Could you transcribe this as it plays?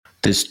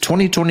This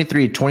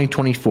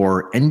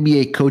 2023-2024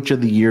 NBA Coach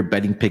of the Year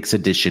Betting Picks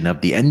edition of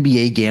the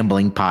NBA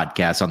Gambling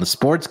Podcast on the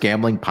Sports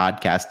Gambling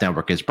Podcast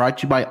Network is brought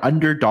to you by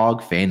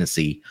Underdog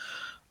Fantasy.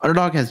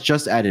 Underdog has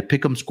just added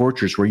Pick'em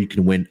Scorchers where you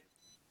can win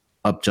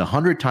up to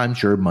 100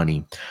 times your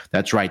money.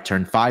 That's right,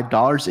 turn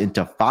 $5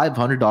 into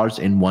 $500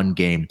 in one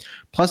game.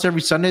 Plus,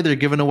 every Sunday they're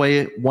giving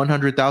away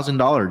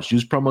 $100,000.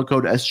 Use promo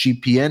code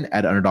SGPN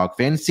at Underdog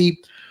Fantasy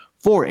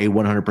for a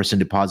 100%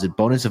 deposit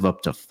bonus of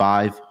up to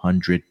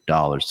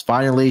 $500.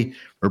 Finally,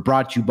 we're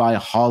brought to you by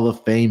Hall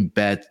of Fame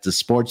Bets, the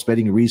sports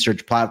betting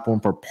research platform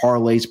for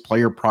parlays,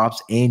 player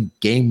props, and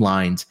game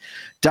lines.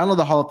 Download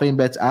the Hall of Fame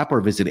Bets app or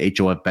visit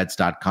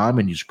hofbets.com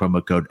and use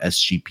promo code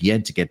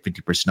SGPN to get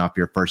 50% off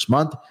your first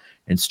month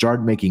and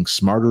start making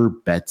smarter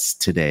bets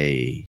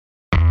today.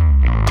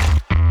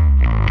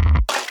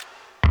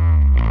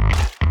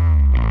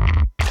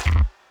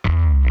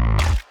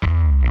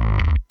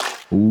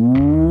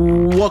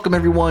 Welcome,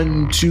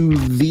 everyone, to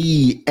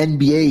the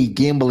NBA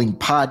Gambling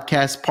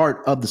Podcast,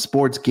 part of the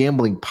Sports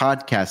Gambling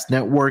Podcast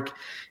Network.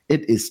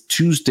 It is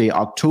Tuesday,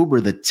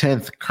 October the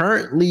 10th,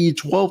 currently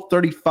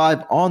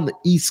 12:35 on the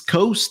East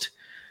Coast.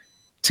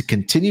 To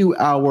continue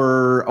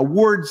our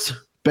awards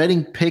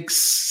betting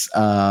picks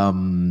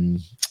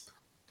leading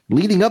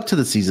up to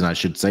the season, I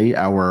should say,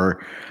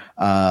 our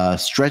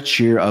stretch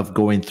here of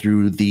going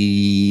through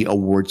the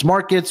awards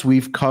markets.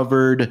 We've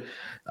covered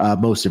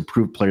most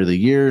improved player of the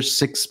year,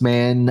 sixth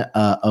man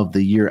of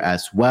the year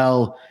as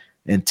well.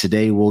 And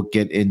today we'll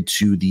get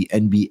into the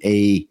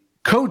NBA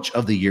coach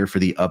of the year for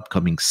the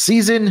upcoming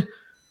season.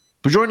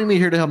 For joining me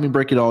here to help me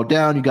break it all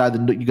down, you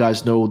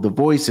guys know the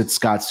voice. It's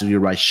Scott Studio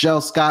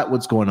Reichel. Scott,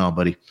 what's going on,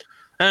 buddy?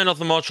 And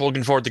nothing much.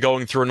 Looking forward to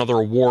going through another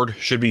award.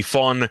 Should be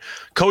fun.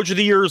 Coach of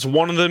the year is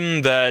one of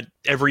them that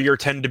every year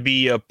tend to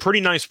be a pretty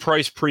nice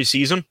price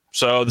preseason.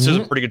 So this is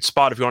a pretty good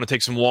spot if you want to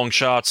take some long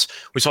shots.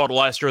 We saw it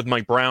last year with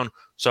Mike Brown.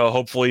 So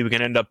hopefully we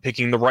can end up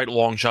picking the right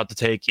long shot to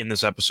take in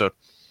this episode.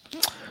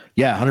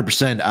 Yeah,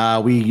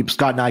 100%.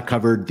 Scott and I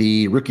covered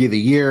the Rookie of the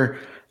Year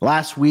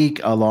last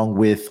week, along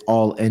with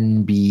all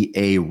rookie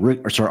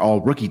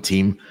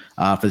team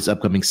for this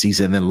upcoming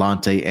season. And then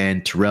Lonte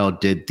and Terrell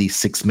did the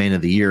sixth man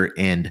of the year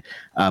and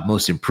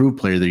most improved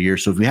player of the year.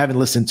 So if you haven't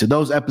listened to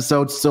those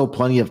episodes, still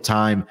plenty of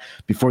time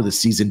before the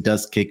season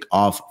does kick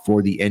off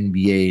for the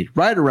NBA,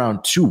 right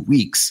around 2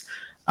 weeks.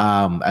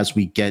 As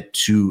we get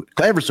to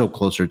ever so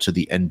closer to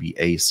the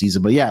NBA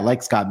season. But yeah,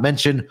 like Scott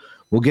mentioned,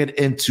 we'll get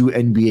into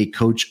NBA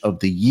Coach of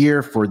the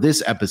Year for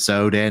this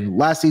episode. And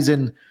last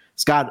season,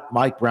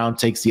 Mike Brown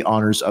takes the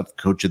honors of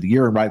Coach of the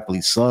Year, and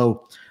rightfully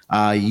so.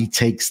 He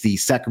takes the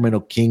Sacramento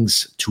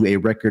Kings to a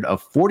record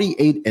of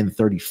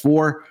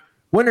 48-34,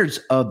 winners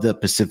of the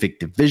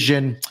Pacific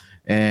Division,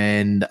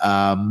 and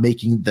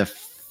making the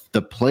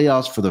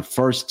playoffs for the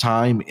first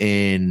time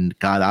in,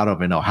 God, I don't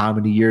even know how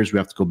many years. We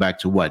have to go back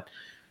to what?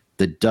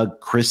 The Doug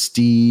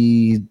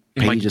Christie,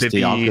 Peja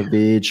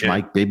Stojakovic,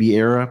 Mike Bibby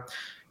era.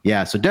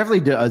 Yeah, so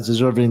definitely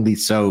deservingly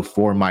so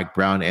for Mike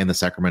Brown and the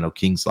Sacramento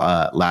Kings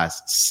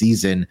last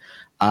season.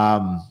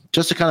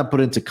 Just to kind of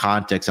put into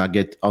context, I'll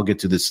get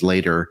to this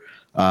later.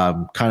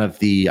 Kind of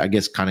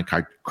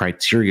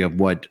criteria of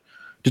what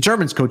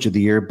determines Coach of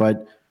the Year.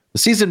 But the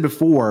season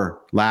before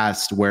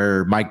last,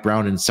 where Mike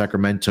Brown in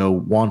Sacramento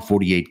won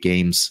 48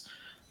 games,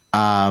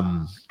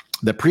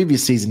 the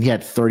previous season, he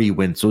had 30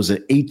 wins, so it was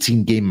an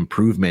 18-game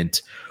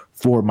improvement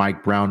for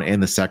Mike Brown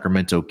and the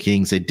Sacramento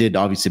Kings. They did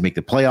obviously make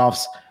the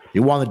playoffs. They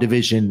won the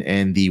division,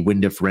 and the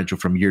win differential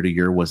from year to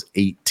year was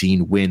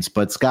 18 wins.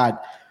 But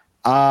Scott,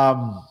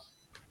 I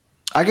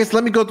guess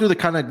let me go through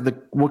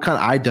what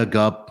I dug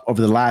up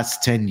over the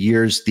last 10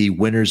 years, the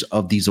winners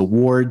of these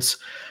awards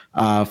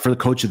for the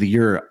Coach of the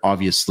Year,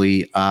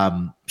 obviously.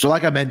 So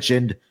like I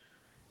mentioned,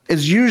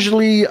 it's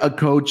usually a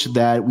coach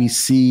that we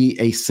see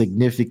a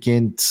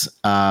significant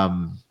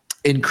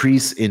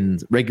increase in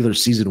regular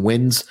season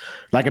wins.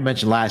 Like I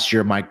mentioned last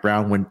year, Mike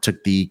Brown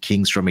took the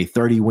Kings from a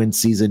 30-win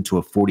season to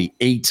a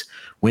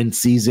 48-win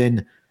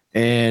season.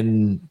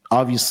 And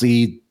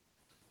obviously,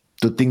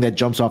 the thing that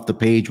jumps off the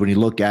page when you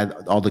look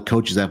at all the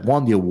coaches that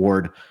won the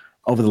award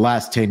over the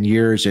last 10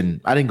 years, and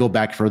I didn't go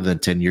back further than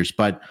 10 years,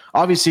 but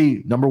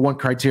obviously, number one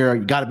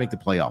criteria, you got to make the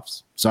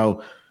playoffs.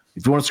 So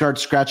if you want to start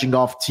scratching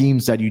off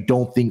teams that you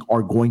don't think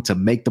are going to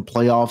make the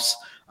playoffs,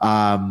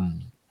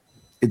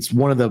 it's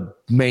one of the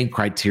main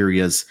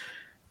criterias.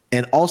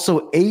 And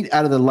also 8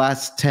 out of the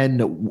last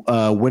 10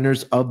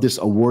 winners of this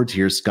award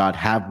here, Scott,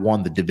 have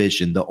won the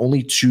division. The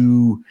only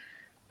 2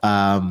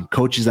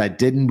 coaches that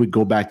didn't would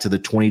go back to the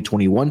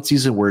 2021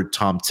 season, where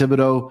Tom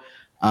Thibodeau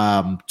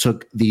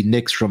took the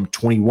Knicks from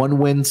 21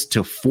 wins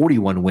to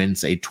 41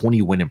 wins, a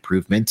 20-win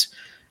improvement.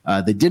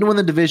 They didn't win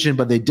the division,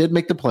 but they did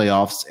make the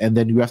playoffs. And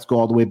then you have to go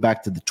all the way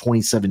back to the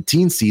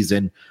 2017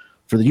 season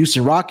for the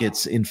Houston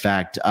Rockets. In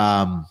fact,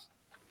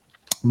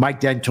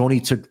 Mike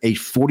D'Antoni took a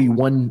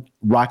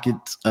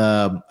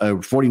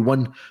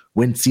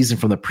 41-win season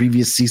from the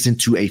previous season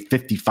to a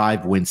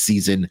 55-win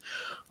season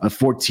a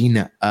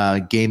 14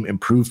 game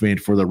improvement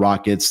for the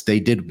Rockets. They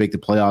did make the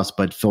playoffs,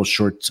 but fell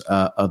short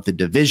of the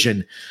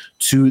division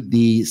to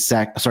the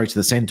San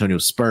Antonio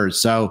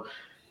Spurs. So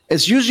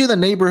it's usually in the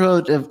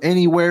neighborhood of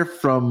anywhere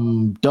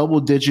from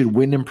double-digit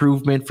win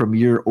improvement from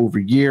year over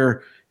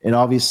year, and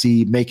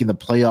obviously making the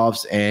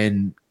playoffs.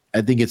 And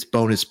I think it's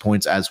bonus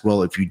points as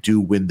well if you do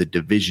win the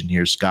division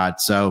here,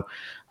 Scott. So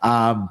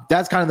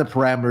that's kind of the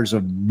parameters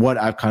of what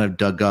I've kind of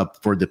dug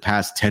up for the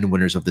past 10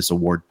 winners of this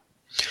award.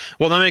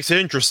 Well, that makes it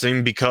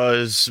interesting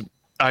because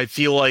I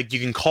feel like you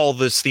can call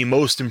this the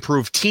most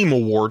improved team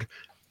award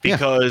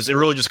because it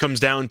really just comes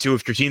down to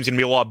if your team's going to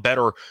be a lot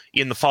better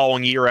in the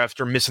following year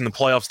after missing the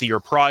playoffs the year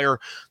prior.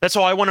 That's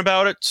how I went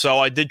about it. So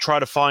I did try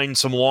to find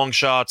some long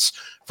shots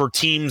for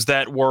teams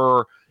that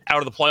were out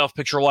of the playoff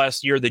picture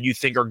last year that you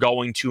think are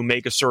going to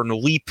make a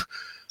certain leap.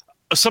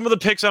 Some of the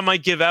picks I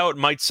might give out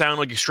might sound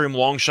like extreme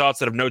long shots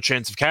that have no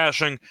chance of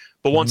cashing.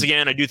 But once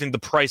again, I do think the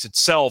price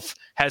itself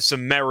has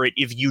some merit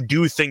if you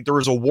do think there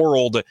is a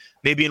world,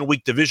 maybe in a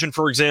weak division,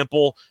 for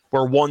example,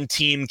 where one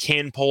team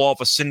can pull off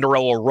a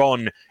Cinderella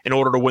run in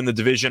order to win the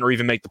division or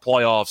even make the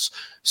playoffs.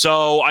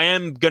 So I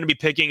am going to be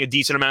picking a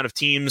decent amount of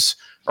teams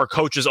or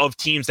coaches of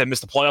teams that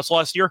missed the playoffs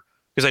last year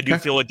because I do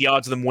feel like the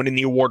odds of them winning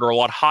the award are a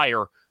lot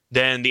higher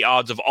than the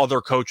odds of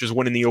other coaches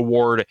winning the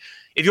award.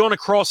 If you want to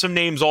cross some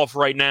names off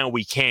right now,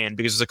 we can,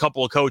 because there's a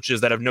couple of coaches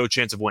that have no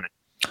chance of winning.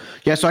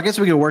 Yeah, so I guess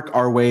we can work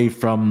our way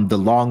from the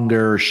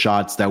longer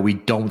shots that we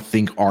don't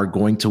think are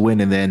going to win,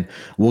 and then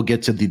we'll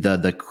get to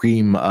the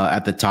cream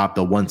at the top,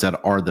 the ones that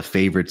are the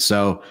favorites.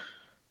 So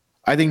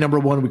I think number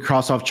one, we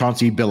cross off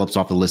Chauncey Billups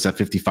off the list at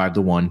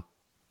 55-1.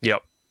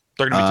 Yep.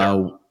 They're going to be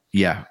terrible.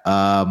 Yeah.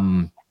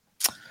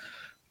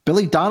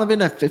 Billy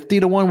Donovan at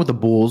 50-1 with the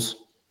Bulls.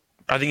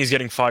 I think he's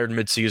getting fired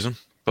midseason,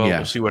 but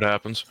we'll see what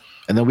happens.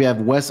 And then we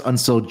have Wes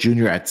Unseld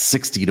Jr. at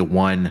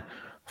 60-1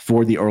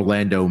 for the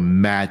Orlando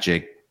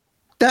Magic.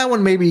 That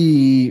one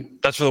maybe...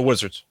 That's for the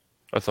Wizards,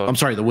 I thought. I'm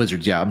sorry, the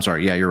Wizards. Yeah, I'm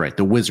sorry. Yeah, you're right.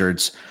 The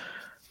Wizards.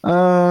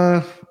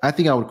 I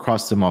think I would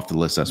cross them off the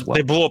list as well.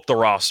 They blew up the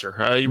roster.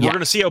 We're going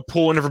to see how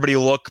Poole and everybody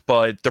look,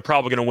 but they're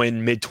probably going to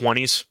win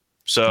mid-20s.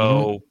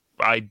 So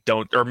I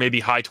don't... Or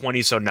maybe high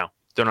 20s, so no.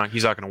 They're not.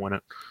 He's not going to win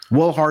it.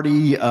 Will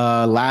Hardy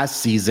last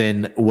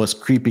season was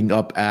creeping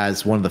up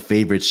as one of the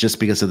favorites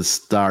just because of the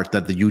start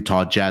that the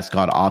Utah Jazz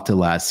got off to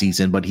last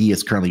season, but he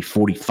is currently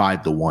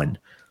 45-1.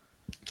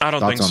 I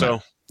don't think so.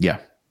 That? Yeah.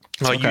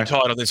 Utah,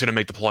 I don't think it's going to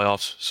make the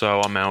playoffs, so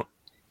I'm out.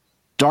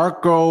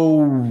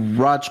 Darko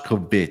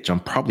Rajkovic, I'm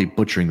probably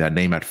butchering that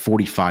name, at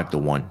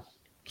 45-1.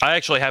 I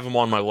actually have him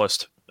on my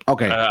list.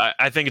 Okay.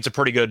 I think it's a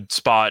pretty good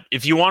spot.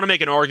 If you want to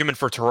make an argument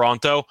for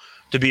Toronto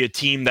to be a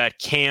team that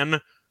can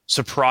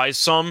surprise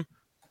some,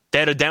 they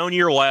had a down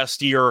year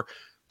last year.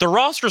 The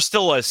roster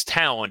still has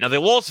talent. Now, they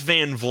lost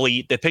Van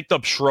Vliet. They picked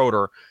up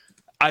Schroeder.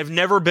 I've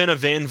never been a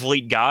Van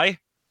Vliet guy,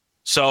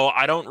 so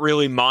I don't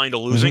really mind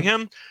losing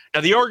him.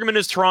 Now, the argument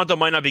is Toronto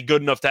might not be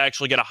good enough to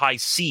actually get a high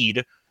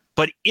seed,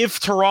 but if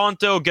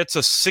Toronto gets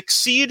a 6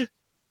 seed,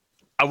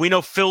 we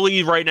know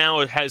Philly right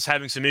now is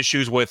having some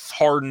issues with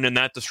Harden and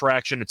that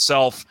distraction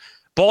itself.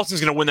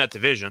 Boston's going to win that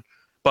division.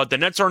 But the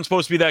Nets aren't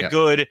supposed to be that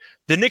good.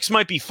 The Knicks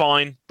might be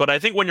fine, but I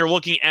think when you're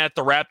looking at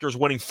the Raptors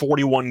winning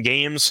 41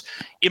 games,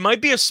 it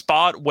might be a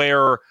spot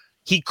where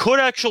he could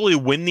actually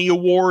win the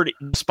award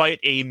despite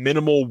a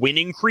minimal win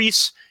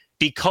increase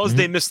because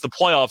they missed the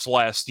playoffs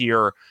last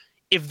year.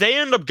 If they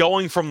end up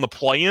going from the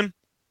play-in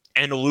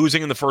and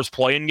losing in the first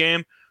play-in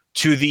game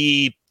to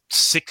the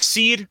 6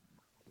 seed,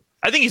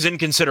 I think he's in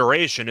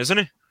consideration, isn't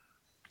he?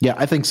 Yeah,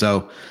 I think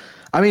so.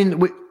 I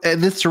mean,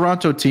 this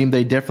Toronto team,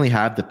 they definitely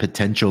have the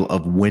potential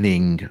of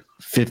winning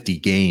 50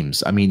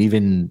 games. I mean,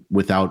 even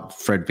without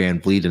Fred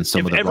VanVleet and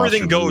some of the roster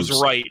everything goes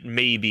moves. right,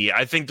 maybe.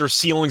 I think their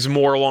ceiling's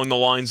more along the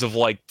lines of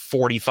like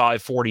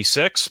 45,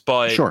 46,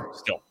 but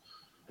still.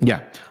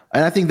 Yeah.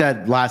 And I think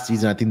that last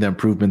season, I think the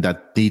improvement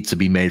that needs to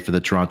be made for the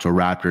Toronto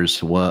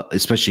Raptors,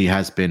 especially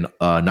has been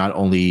not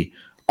only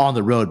on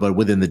the road, but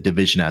within the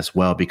division as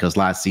well, because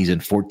last season,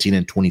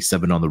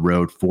 14-27 on the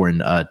road,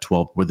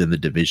 4-12 within the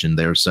division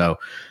there. So,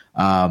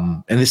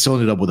 and they still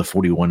ended up with a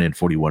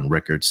 41-41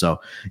 record.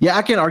 So yeah,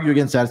 I can't argue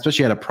against that,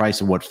 especially at a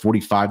price of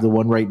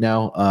 45-1 right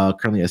now.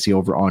 Currently I see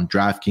over on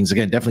DraftKings.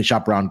 Again, definitely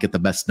shop around, get the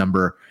best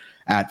number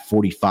at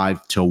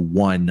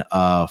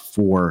 45-1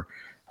 for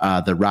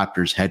the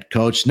Raptors head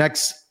coach.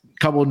 Next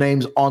couple of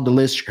names on the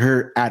list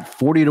here at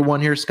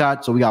 40-1 here,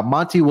 Scott. So we got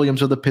Monty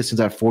Williams of the Pistons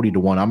at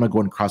 40-1. I'm going to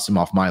go and cross him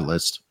off my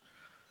list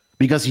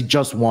because he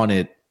just won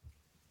it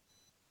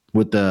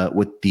with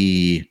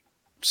the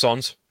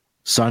Suns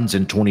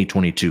in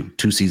 2022,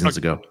 2 seasons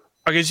ago.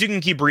 I guess you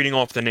can keep reading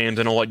off the names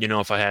and I'll let you know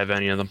if I have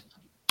any of them.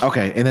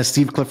 Okay. And then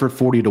Steve Clifford,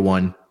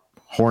 40-1,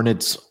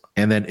 Hornets,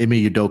 and then Ime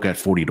Udoka at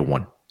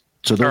 40-1.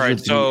 So those all right.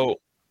 So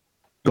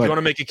you want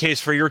to make a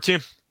case for your team?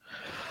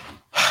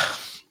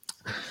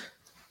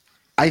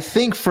 I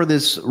think for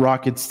this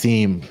Rockets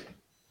team,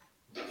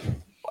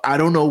 I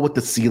don't know what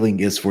the ceiling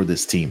is for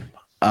this team.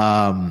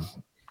 Obviously,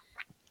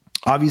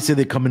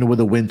 they come in with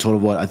a win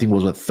total of I think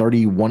was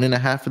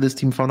 31.5 for this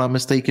team, if I'm not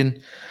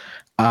mistaken.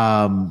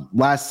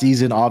 Last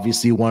season,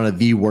 obviously one of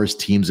the worst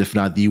teams, if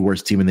not the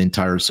worst team in the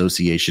entire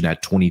association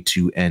at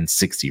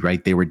 22-60,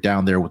 right? They were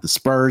down there with the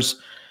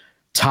Spurs,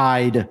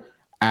 tied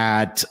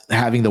at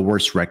having the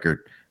worst record.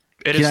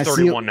 It is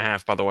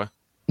 31.5, by the way.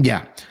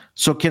 Yeah.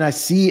 So can I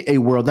see a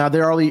world now?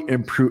 They're already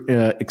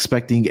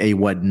expecting a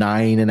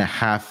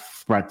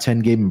 9.5 about 10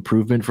 game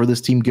improvement for this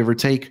team, give or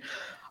take.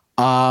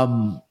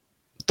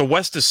 The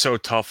West is so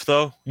tough,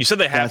 though. You said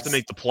they have to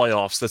make the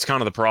playoffs. That's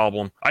kind of the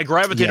problem. I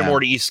gravitated more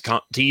to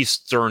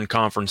Eastern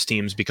Conference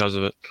teams because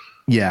of it.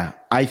 Yeah,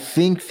 I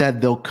think that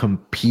they'll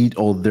compete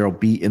or they'll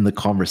be in the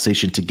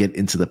conversation to get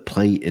into the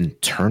play-in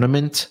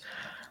tournament.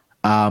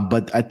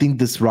 But I think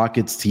this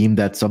Rockets team,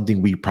 that's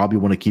something we probably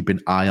want to keep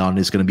an eye on,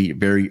 is going to be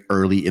very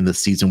early in the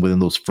season within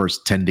those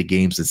first 10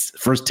 games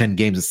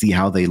to see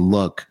how they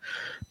look,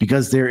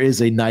 because there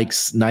is a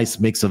nice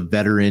mix of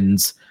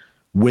veterans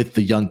with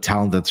the young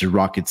talent that the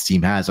Rockets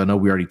team has. I know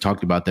we already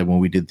talked about that when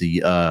we did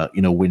the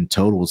win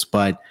totals,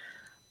 but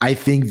I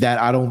think that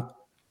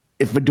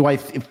do I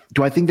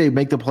think they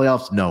make the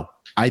playoffs? No.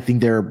 I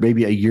think they're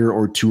maybe a year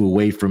or two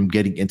away from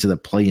getting into the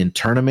play-in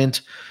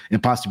tournament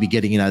and possibly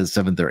getting in as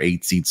a 7th or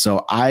 8th seed.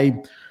 So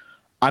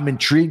I'm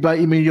intrigued by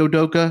Ime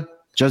Udoka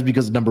just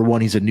because, number one,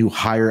 he's a new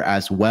hire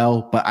as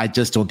well, but I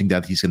just don't think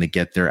that he's going to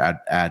get there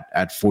at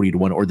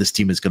 40-1, or this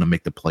team is going to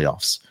make the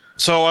playoffs.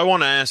 So I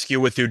want to ask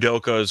you with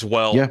Udoka as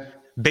well. Yeah.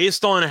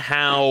 Based on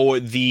how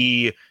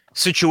the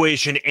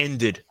situation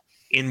ended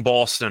in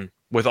Boston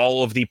with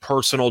all of the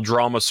personal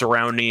drama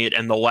surrounding it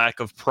and the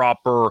lack of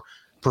proper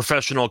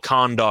professional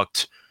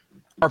conduct,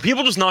 are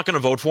people just not going to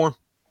vote for him?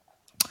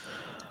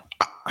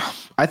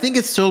 I think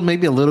it's still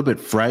maybe a little bit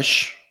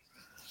fresh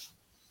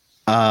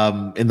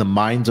in the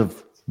minds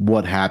of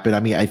what happened. I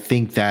mean, I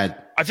think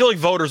that I feel like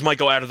voters might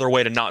go out of their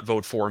way to not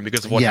vote for him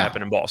because of what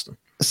happened in Boston.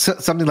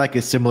 Something like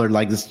a similar,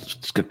 like this,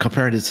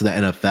 comparing this to the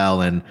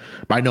NFL, and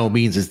by no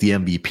means is the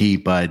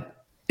MVP,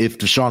 but if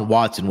Deshaun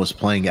Watson was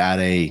playing at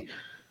a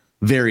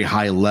very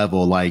high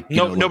level,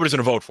 nobody's going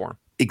to vote for him.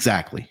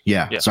 Exactly.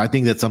 Yeah. So I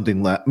think that's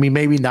something that, I mean,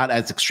 maybe not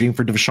as extreme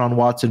for Deshaun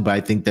Watson, but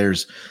I think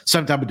there's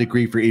some type of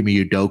degree for Ime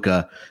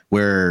Udoka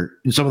where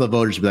some of the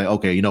voters will be like,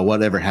 okay,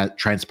 whatever has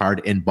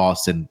transpired in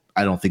Boston,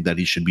 I don't think that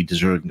he should be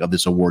deserving of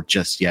this award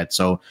just yet.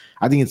 So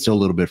I think it's still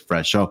a little bit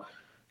fresh. So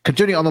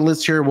continuing on the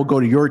list here, we'll go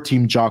to your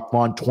team, Jock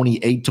Vaughn,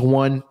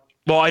 28-1.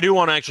 Well, I do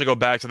want to actually go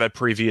back to that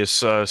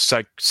previous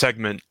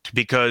segment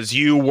because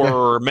you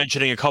were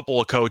mentioning a couple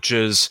of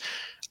coaches.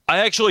 I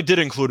actually did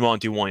include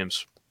Monty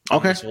Williams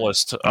on this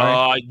list.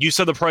 Right. You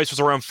said the price was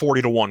around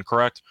 40-1,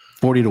 correct?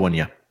 40-1,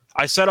 yeah.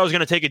 I said I was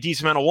going to take a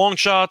decent amount of long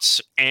shots,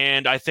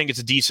 and I think it's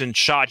a decent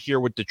shot here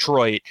with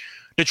Detroit.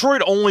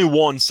 Detroit only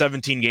won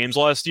 17 games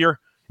last year,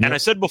 and I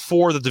said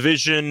before, the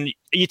division,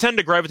 you tend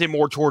to gravitate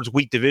more towards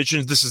weak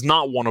divisions. This is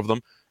not one of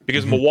them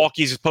because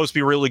Milwaukee's supposed to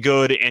be really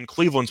good, and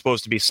Cleveland's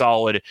supposed to be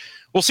solid.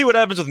 We'll see what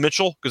happens with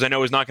Mitchell because I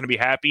know he's not going to be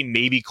happy.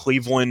 Maybe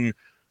Cleveland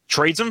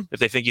trades him if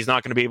they think he's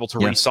not going to be able to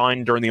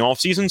re-sign during the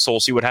offseason. So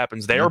we'll see what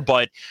happens there.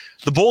 But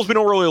the Bulls we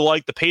don't really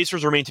like. The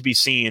Pacers remain to be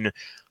seen.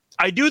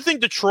 I do think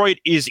Detroit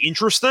is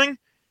interesting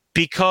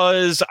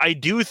because I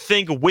do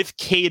think with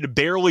Cade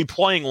barely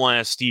playing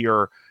last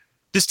year,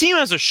 this team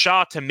has a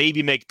shot to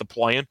maybe make the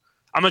play-in.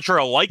 I'm not sure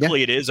how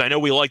likely it is. I know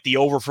we like the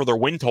over for their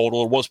win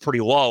total. It was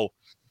pretty low.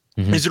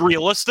 Is it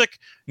realistic?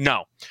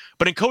 No.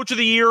 But in Coach of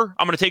the Year,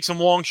 I'm going to take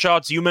some long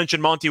shots. You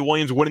mentioned Monty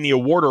Williams winning the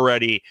award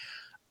already.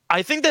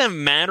 I think that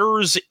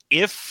matters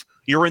if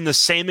you're in the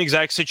same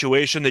exact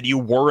situation that you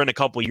were in a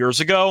couple years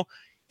ago.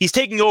 He's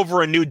taking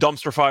over a new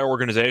dumpster fire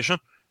organization.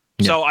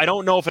 Yeah. So I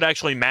don't know if it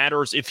actually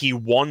matters if he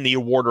won the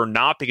award or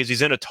not because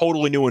he's in a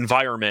totally new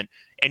environment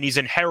and he's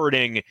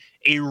inheriting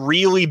a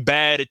really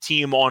bad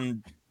team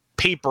on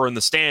paper in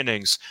the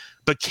standings.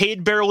 But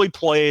Cade barely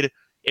played.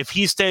 If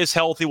he stays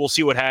healthy, we'll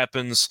see what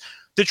happens.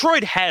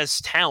 Detroit has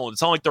talent.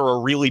 It's not like they're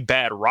a really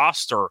bad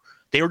roster.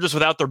 They were just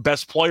without their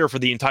best player for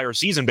the entire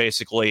season,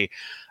 basically.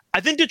 I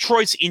think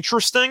Detroit's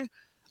interesting.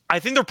 I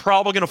think they're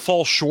probably going to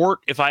fall short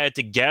if I had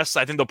to guess.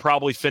 I think they'll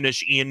probably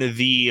finish in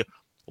the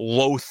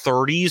low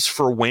 30s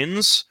for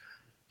wins.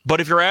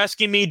 But if you're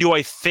asking me, do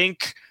I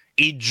think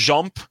a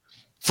jump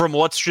from,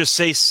 let's just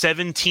say,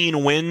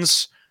 17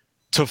 wins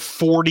to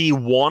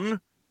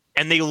 41,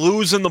 and they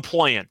lose in the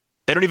play-in?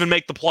 They don't even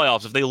make the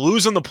playoffs. If they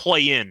lose in the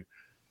play-in,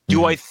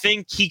 do I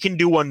think he can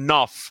do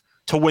enough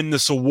to win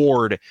this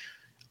award?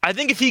 I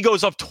think if he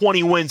goes up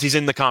 20 wins, he's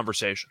in the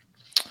conversation.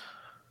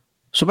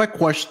 So my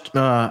question,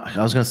 I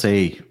was going to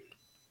say,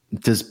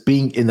 does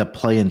being in the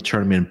play-in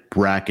tournament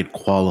bracket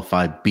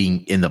qualify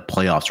being in the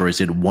playoffs, or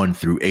is it 1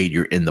 through 8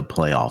 you're in the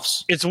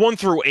playoffs? It's 1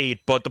 through 8,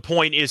 but the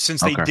point is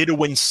since they did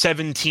win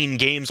 17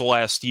 games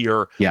last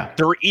year,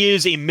 there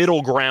is a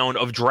middle ground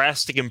of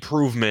drastic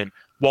improvement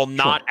while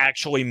not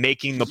actually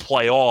making the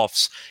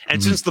playoffs.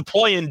 And since the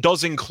play-in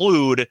does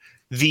include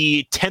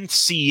the 10th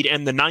seed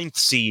and the 9th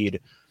seed,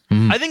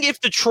 I think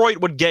if Detroit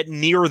would get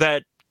near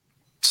that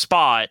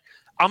spot,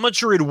 I'm not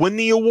sure he'd win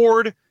the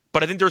award,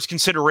 but I think there's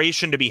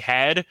consideration to be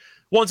had.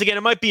 Once again,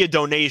 it might be a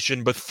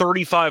donation, but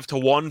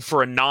 35-1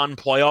 for a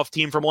non-playoff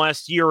team from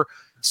last year,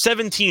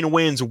 17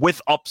 wins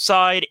with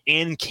upside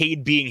and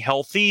Cade being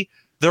healthy,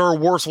 there are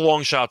worse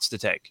long shots to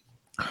take.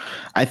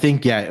 I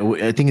think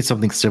it's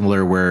something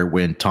similar where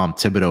when Tom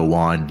Thibodeau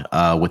won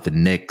with the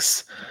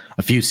Knicks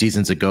a few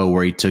seasons ago,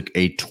 where he took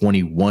a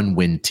 21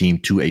 win team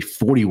to a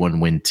 41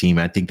 win team.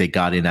 I think they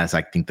got in as the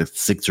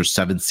 6th or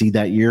 7th seed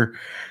that year,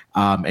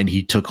 and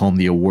he took home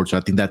the award. So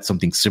I think that's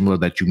something similar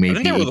that you may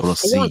be able to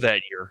see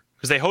that year,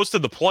 because they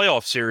hosted the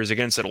playoff series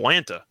against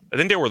Atlanta. I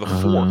think they were the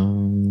 4.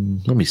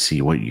 Let me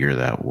see what year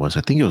that was.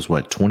 I think it was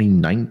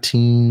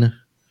 2019.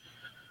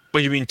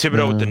 But you mean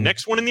Thibodeau with the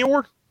Knicks winning the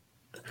award?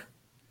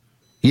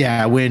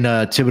 Yeah, when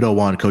Thibodeau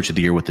won Coach of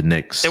the Year with the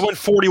Knicks. They went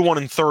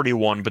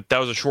 41-31, but that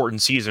was a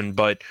shortened season.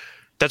 But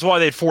that's why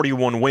they had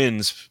 41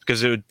 wins,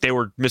 because they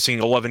were missing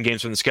 11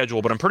 games from the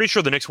schedule. But I'm pretty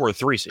sure the Knicks were a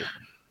 3 seed.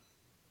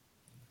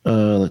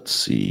 Let's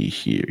see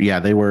here.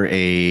 Yeah, they were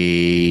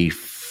a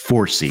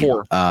 4 seed.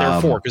 4. They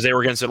were 4 because they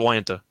were against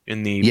Atlanta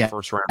in the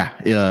first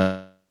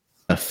round.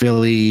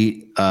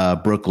 Philly,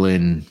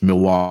 Brooklyn,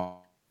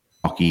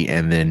 Milwaukee,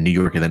 and then New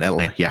York, and then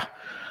Atlanta. Yeah.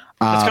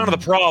 That's kind of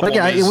the problem. But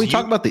yeah, when we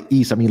talk about the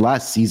East, I mean,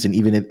 last season,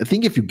 I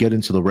think if you get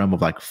into the realm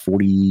of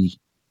 40,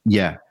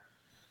 yeah.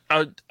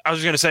 I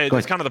was going to say,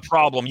 that's kind of the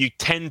problem. You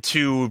tend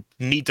to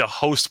need to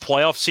host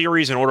playoff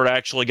series in order to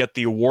actually get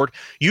the award.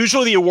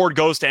 Usually the award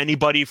goes to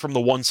anybody from the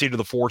 1 seed to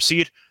the 4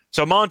 seed.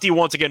 So Monty,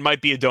 once again,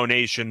 might be a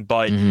donation.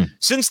 But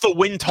since the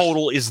win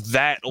total is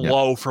that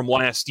low from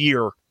last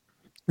year,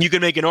 you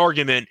can make an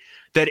argument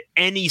that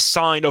any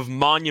sign of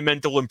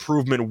monumental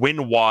improvement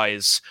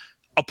win-wise,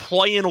 a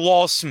play-in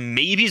loss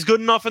maybe is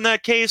good enough in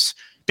that case,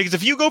 because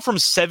if you go from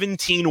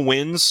 17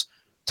 wins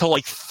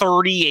to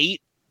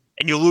 38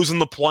 and you lose in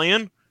the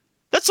play-in,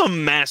 that's a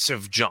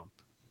massive jump.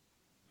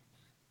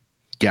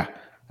 Yeah,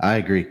 I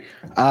agree.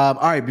 All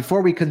right,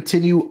 before we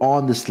continue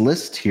on this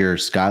list here,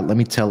 Scott, let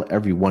me tell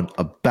everyone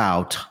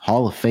about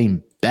Hall of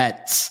Fame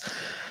bets.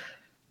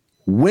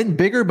 Win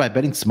bigger by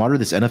betting smarter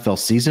this NFL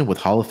season with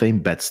Hall of Fame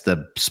bets,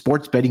 the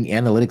sports betting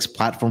analytics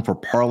platform for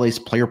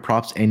parlays, player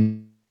props,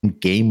 and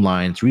game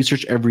lines.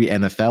 Research every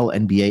NFL,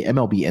 NBA,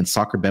 MLB, and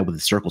soccer bet with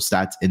historical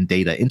stats and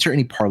data. Enter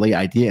any parlay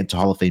idea into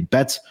Hall of Fame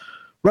bets,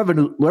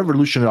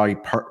 revolutionary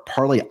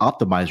parlay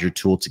optimizer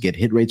tool to get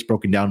hit rates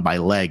broken down by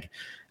leg,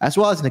 as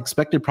well as an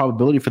expected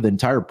probability for the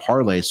entire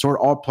parlay. Sort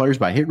all players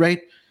by hit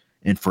rate,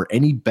 and for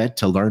any bet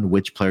to learn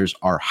which players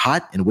are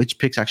hot and which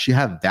picks actually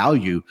have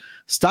value.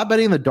 Stop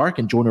betting in the dark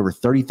and join over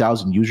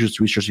 30,000 users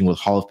researching with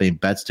Hall of Fame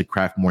bets to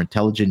craft more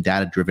intelligent,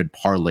 data-driven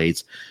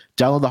parlays.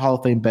 Download the Hall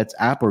of Fame bets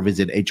app or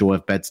visit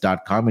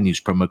hofbets.com and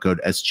use promo code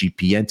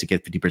SGPN to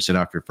get 50%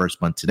 off your first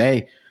month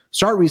today.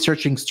 Start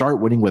researching, start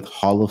winning with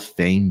Hall of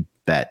Fame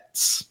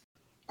bets.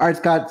 All right,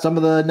 Scott, some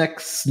of the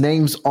next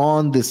names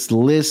on this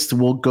list,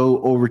 we'll go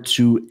over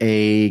to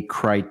a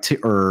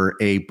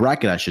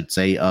bracket, I should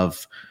say,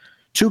 of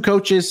 2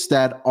 coaches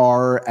that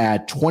are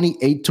at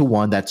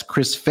 28-1. That's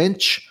Chris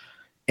Finch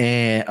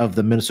of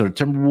the Minnesota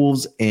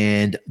Timberwolves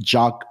and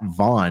Jacque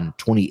Vaughn,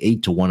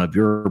 28-1 of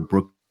your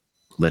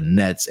Brooklyn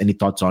Nets. Any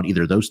thoughts on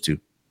either of those 2?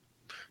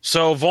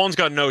 So Vaughn's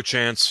got no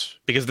chance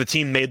because the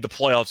team made the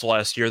playoffs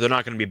last year. They're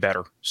not going to be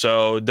better.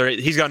 So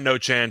he's got no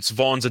chance.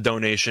 Vaughn's a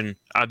donation.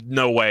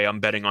 No way I'm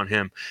betting on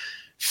him.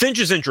 Finch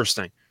is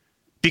interesting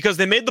because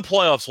they made the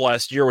playoffs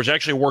last year, which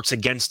actually works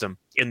against them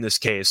in this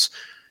case.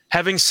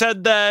 Having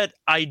said that,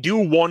 I do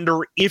wonder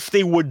if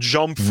they would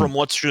jump from,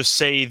 let's just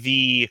say,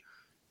 the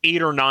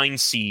 8 or 9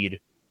 seed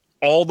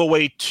all the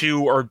way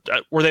to, or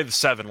were they the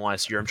 7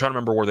 last year? I'm trying to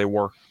remember where they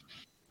were.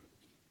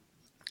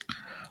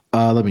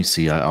 Let me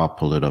see. I'll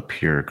pull it up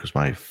here because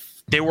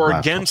they were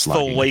against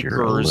the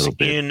Lakers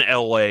in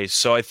LA,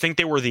 so I think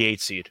they were the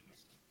 8 seed,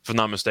 if I'm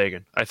not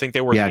mistaken. I think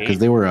they were. Yeah, because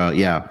they were.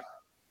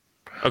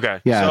 Okay.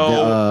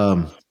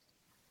 Yeah.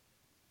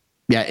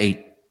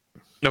 8.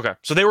 Okay,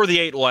 so they were the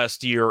 8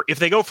 last year. If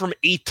they go from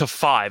 8 to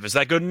 5, is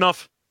that good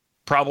enough?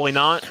 Probably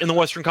not in the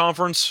Western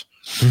Conference.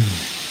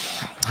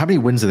 How many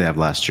wins did they have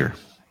last year?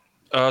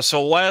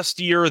 So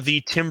last year,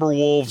 the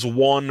Timberwolves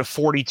won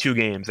 42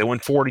 games. They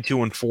went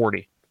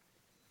 42-40.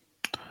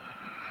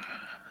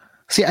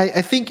 See,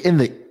 I think in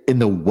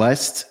the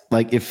West,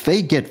 if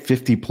they get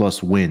 50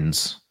 plus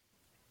wins,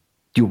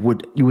 you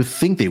would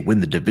think they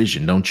win the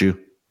division, don't you?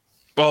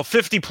 Well,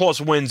 50 plus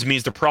wins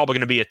means they're probably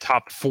going to be a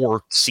top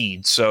 4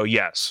 seed. So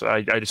yes,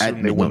 I'd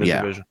assume they win the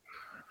division.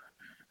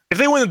 If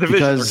they win the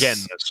division, they're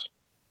getting this.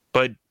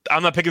 But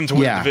I'm not picking them to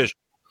win the division.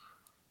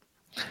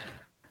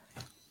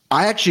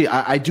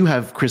 I do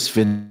have Chris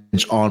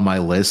Finch on my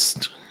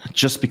list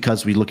just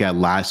because we look at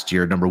last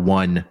year, number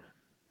one,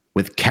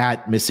 with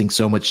Cat missing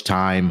so much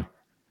time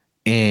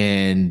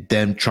and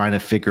them trying to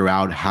figure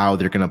out how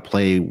they're going to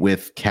play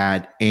with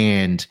Cat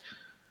and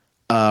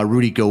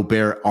Rudy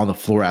Gobert on the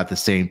floor at the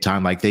same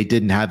time. They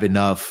didn't have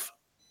enough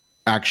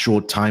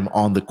actual time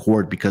on the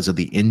court because of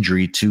the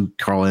injury to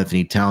Karl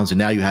Anthony Towns. And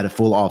now you had a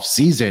full off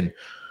season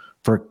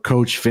for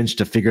Coach Finch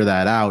to figure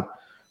that out.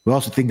 We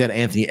also think that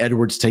Anthony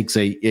Edwards takes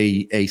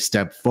a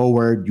step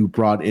forward. You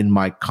brought in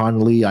Mike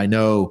Conley. I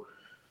know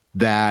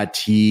that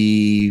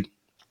he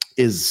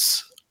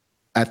is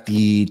at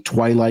the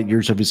twilight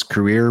years of his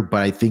career,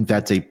 but I think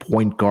that's a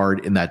point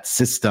guard in that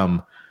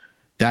system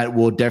that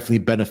will definitely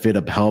benefit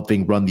of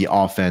helping run the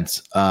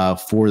offense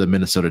for the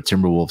Minnesota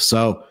Timberwolves.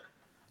 So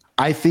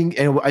I think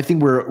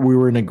we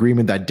were in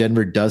agreement that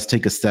Denver does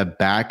take a step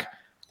back.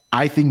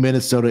 I think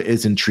Minnesota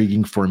is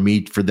intriguing for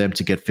me for them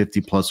to get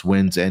 50 plus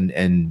wins.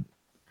 And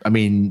I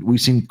mean,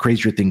 we've seen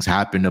crazier things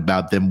happen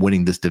about them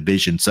winning this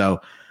division.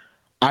 So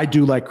I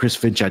do like Chris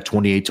Finch at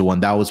 28-1.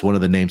 That was one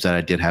of the names that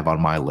I did have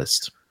on my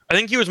list. I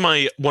think he was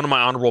one of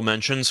my honorable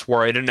mentions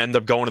where I didn't end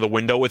up going to the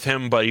window with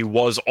him, but he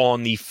was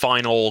on the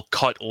final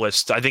cut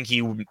list. I think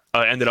he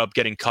ended up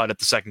getting cut at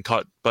the second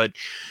cut. But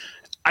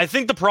I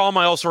think the problem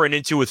I also ran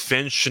into with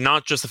Finch,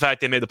 not just the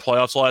fact they made the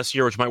playoffs last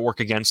year, which might work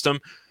against him.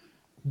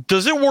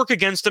 Does it work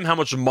against him how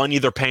much money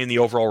they're paying the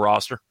overall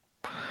roster?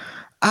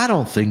 I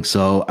don't think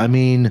so. I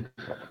mean,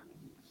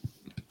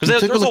 because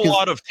there's a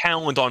lot of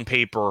talent on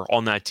paper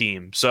on that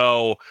team.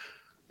 So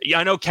yeah,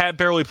 I know Cat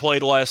barely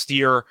played last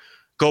year.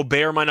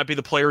 Gobert might not be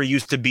the player he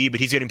used to be, but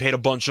he's getting paid a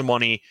bunch of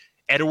money.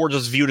 Edwards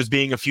is viewed as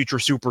being a future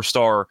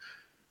superstar.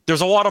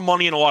 There's a lot of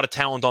money and a lot of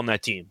talent on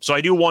that team. So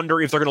I do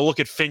wonder if they're going to look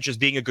at Finch as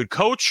being a good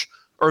coach,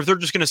 or if they're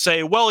just going to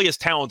say, well, he has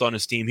talent on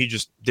his team. He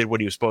just did what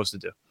he was supposed to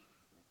do.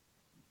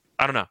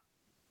 I don't know.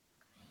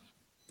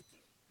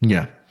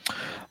 Yeah.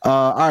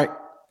 All right.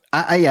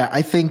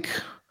 I think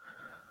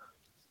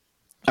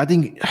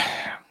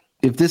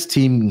if this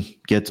team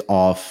gets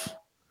off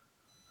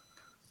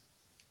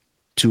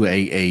to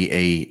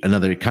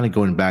another, kind of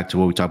going back to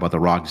what we talked about the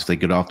Rockets, they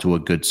get off to a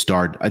good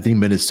start. I think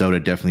Minnesota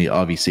definitely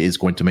obviously is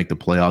going to make the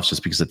playoffs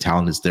just because the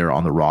talent is there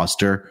on the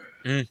roster.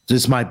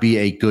 This might be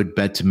a good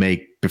bet to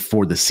make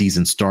before the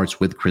season starts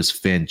with Chris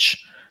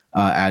Finch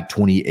at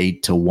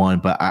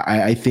 28-1. But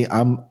I think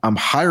I'm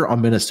higher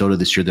on Minnesota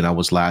this year than I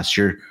was last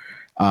year,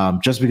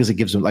 just because it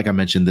gives them, like I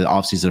mentioned, the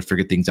offseason to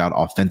figure things out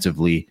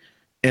offensively.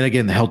 And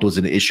again, the health was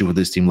an issue with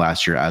this team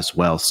last year as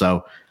well.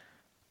 So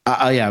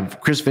yeah,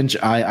 Chris Finch,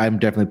 I'm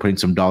definitely putting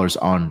some dollars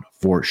on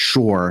for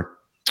sure.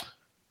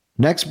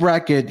 Next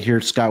bracket here,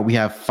 Scott, we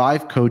have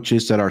 5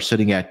 coaches that are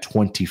sitting at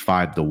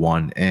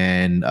 25-1.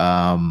 And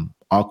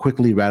I'll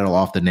quickly rattle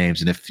off the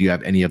names and if you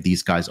have any of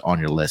these guys on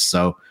your list.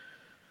 So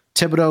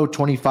Thibodeau,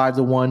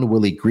 25-1,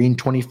 Willie Green,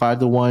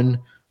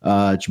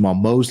 25-1, Jamal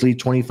Mosley,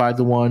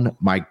 25-1,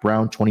 Mike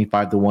Brown,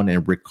 25-1,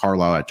 and Rick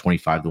Carlisle at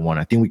 25-1.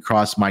 I think we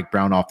crossed Mike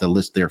Brown off the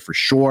list there for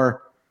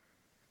sure.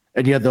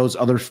 Any of those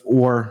other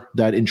 4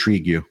 that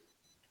intrigue you?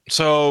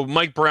 So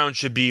Mike Brown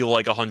should be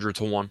like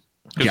 100-1.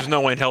 There's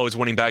no way in hell he's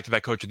winning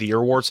back-to-back Coach of the Year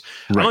awards.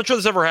 Right. I'm not sure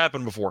this ever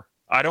happened before.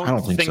 I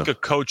don't think so. A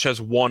coach has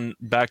won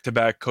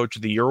back-to-back Coach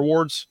of the Year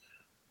awards.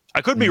 I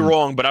could be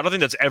wrong, but I don't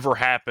think that's ever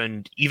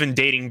happened, even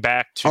dating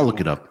back to... I'll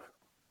look it up.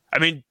 I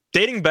mean,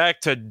 dating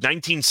back to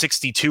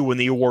 1962 when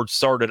the award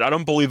started, I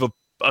don't believe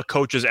a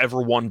coach has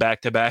ever won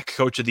back-to-back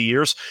Coach of the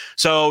Years.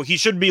 So he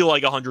should be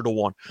like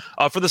 100-1.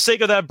 For the sake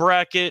of that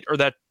bracket or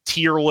that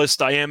tier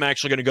list, I am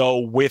actually going to go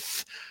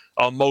with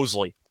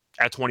Mosley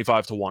at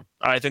 25-1.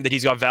 I think that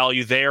he's got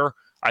value there.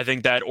 I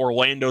think that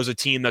Orlando's a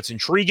team that's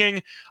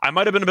intriguing. I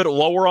might have been a bit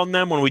lower on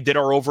them when we did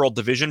our overall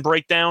division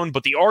breakdown,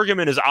 but the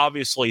argument is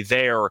obviously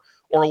there.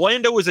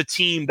 Orlando is a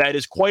team that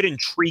is quite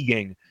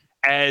intriguing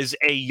as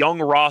a young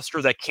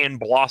roster that can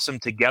blossom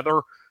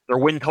together. Their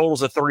win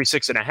totals at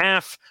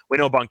 36.5. We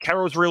know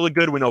Banchero's really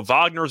good. We know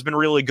Wagner's been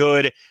really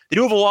good. They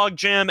do have a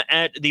logjam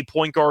at the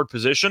point guard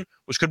position,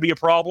 which could be a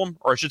problem,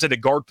 or I should say the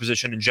guard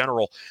position in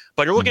general.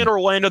 But you're looking at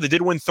Orlando, they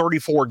did win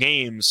 34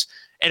 games.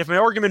 And if my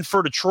argument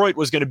for Detroit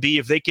was going to be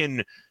if they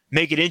can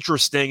make it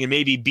interesting and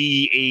maybe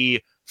be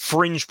a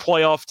fringe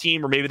playoff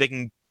team, or maybe they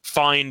can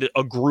find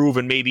a groove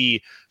and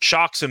maybe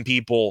shock some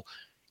people.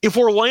 If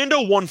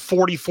Orlando won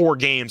 44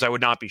 games, I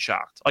would not be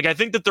shocked. Like, I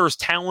think that there's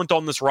talent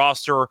on this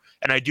roster,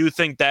 and I do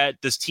think that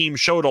this team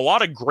showed a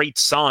lot of great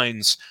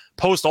signs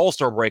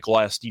post-All-Star break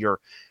last year.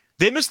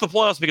 They missed the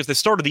playoffs because they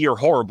started the year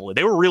horribly.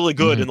 They were really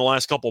good in the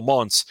last couple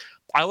months.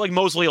 I like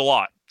Mosley a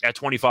lot at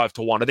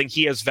 25-1. I think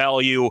he has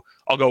value.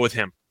 I'll go with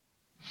him.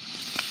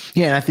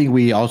 Yeah, and I think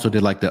we also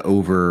did like the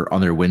over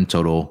on their win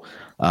total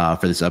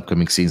for this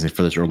upcoming season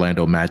for this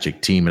Orlando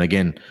Magic team. And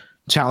again,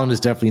 talent is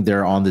definitely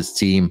there on this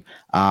team.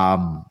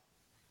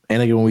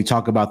 And again, when we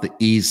talk about the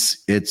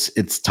East,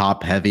 it's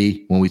top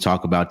heavy when we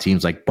talk about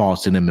teams like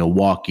Boston and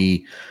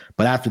Milwaukee.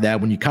 But after that,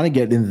 when you kind of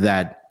get into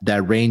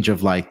that range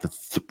of like the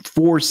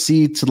 4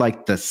 seed to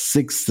like the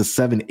 6 to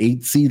 7,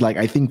 8 seed, like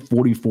I think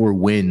 44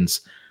 wins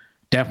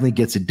definitely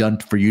gets it done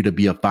for you to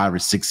be a 5 or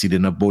 6 seed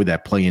and avoid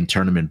that play-in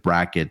tournament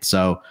bracket.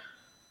 So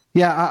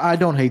yeah, I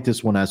don't hate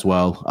this one as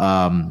well.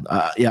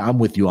 Yeah, I'm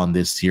with you on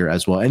this here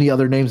as well. Any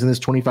other names in this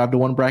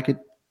 25-1 bracket?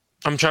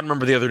 I'm trying to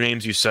remember the other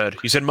names you said.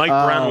 You said Mike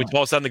Brown. We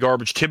tossed that in the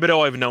garbage.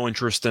 Thibodeau, I have no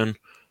interest in.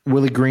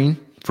 Willie Green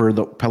for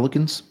the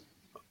Pelicans.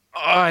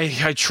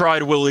 I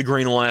tried Willie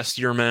Green last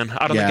year, man.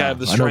 I don't think I have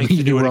the strength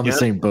to do it again. On the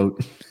same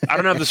boat. I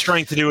don't have the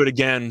strength to do it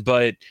again,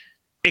 but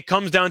it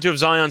comes down to if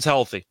Zion's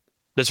healthy.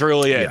 That's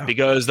really it,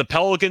 because the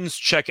Pelicans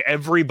check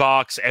every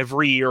box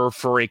every year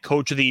for a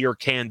Coach of the Year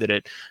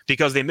candidate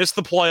because they miss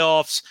the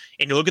playoffs,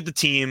 and you look at the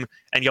team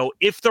and you go,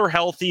 if they're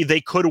healthy,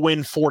 they could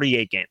win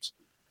 48 games.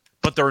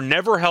 But they're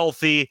never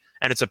healthy,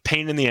 and it's a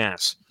pain in the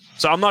ass.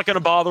 So I'm not going to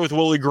bother with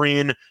Willie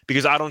Green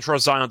because I don't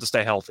trust Zion to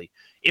stay healthy.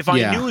 If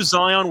I knew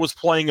Zion was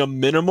playing a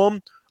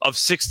minimum of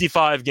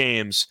 65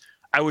 games,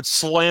 I would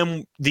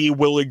slam the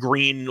Willie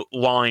Green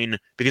line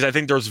because I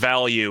think there's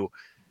value.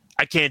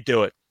 I can't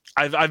do it.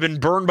 I've been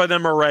burned by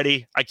them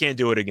already. I can't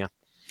do it again.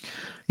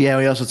 Yeah,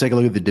 we also take a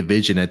look at the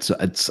division. It's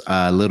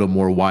a little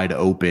more wide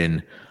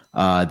open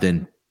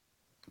than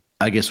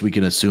I guess we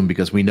can assume,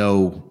 because we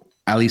know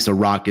at least the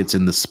Rockets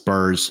and the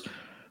Spurs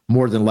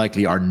more than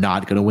likely are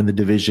not going to win the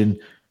division.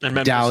 And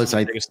Memphis Dallas,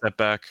 take a step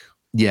back.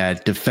 Yeah,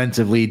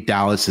 defensively,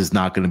 Dallas is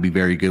not going to be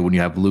very good when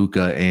you have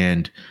Luka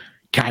and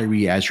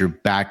Kyrie as your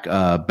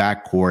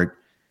backcourt,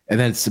 and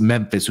then it's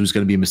Memphis, who's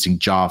going to be missing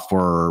Ja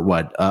for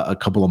a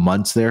couple of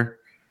months there.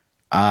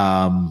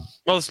 Well,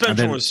 the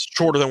suspension was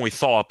shorter than we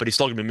thought, but he's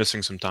still going to be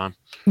missing some time.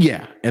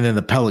 Yeah, and then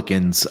the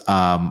Pelicans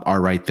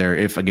are right there,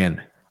 if,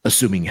 again,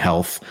 assuming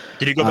health.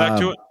 Did you go back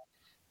to it?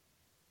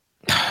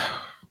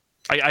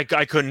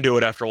 I couldn't do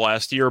it after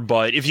last year,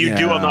 but if you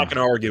do, I'm not going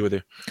to argue with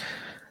you.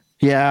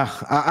 Yeah,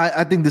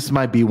 I think this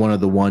might be one of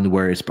the ones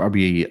where it's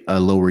probably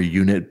a lower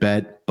unit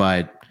bet,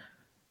 but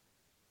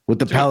with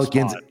the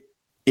Pelicans,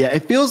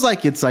 it feels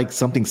like it's like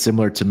something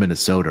similar to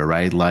Minnesota,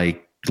 right?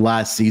 Like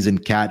last season,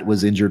 Cat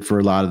was injured for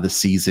a lot of the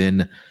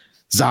season.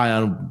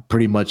 Zion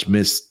pretty much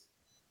missed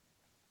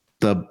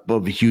the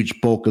huge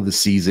bulk of the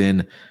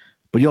season,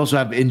 but you also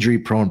have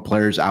injury-prone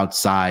players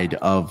outside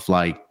of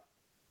like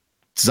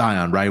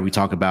Zion, right? We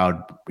talk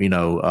about,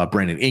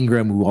 Brandon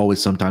Ingram, who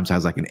always sometimes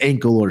has like an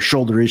ankle or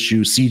shoulder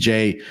issue,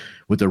 CJ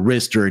with a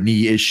wrist or a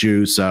knee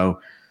issue.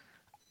 So,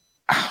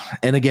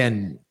 and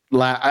again,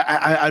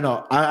 I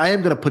know I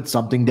am going to put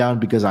something down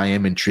because I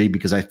am intrigued,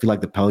 because I feel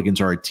like the Pelicans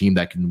are a team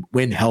that can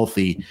win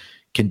healthy,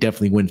 can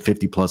definitely win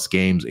 50 plus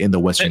games in the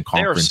Western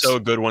Conference. They're so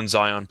good when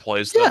Zion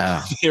plays. Though.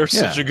 Yeah. They're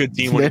such a good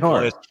team when he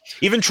plays.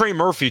 Even Trey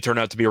Murphy turned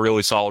out to be a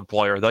really solid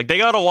player. Like, they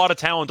got a lot of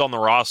talent on the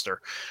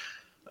roster.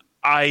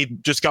 I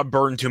just got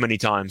burned too many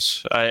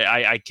times.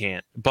 I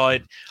can't,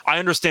 but I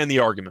understand the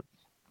argument.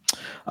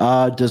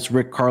 Does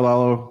Rick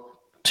Carlisle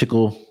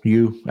tickle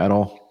you at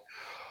all?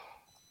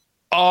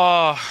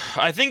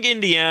 I think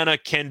Indiana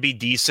can be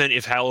decent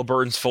if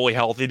Halliburton's fully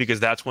healthy, because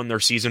that's when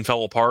their season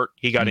fell apart.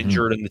 He got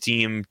injured and the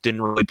team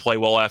didn't really play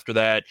well after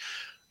that.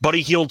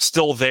 Buddy Hield's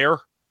still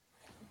there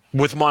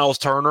with Miles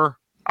Turner.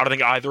 I don't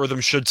think either of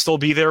them should still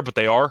be there, but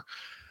they are.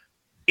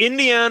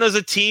 Indiana's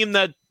a team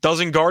that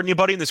doesn't guard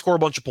anybody and they score a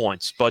bunch of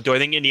points. But do I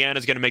think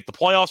Indiana's going to make the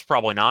playoffs?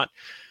 Probably not.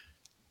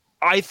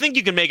 I think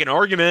you can make an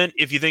argument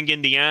if you think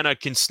Indiana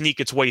can sneak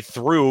its way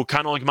through,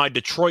 kind of like my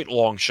Detroit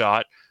long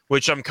shot,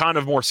 which I'm kind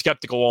of more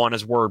skeptical on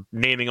as we're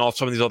naming off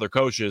some of these other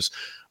coaches.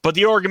 But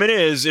the argument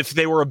is, if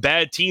they were a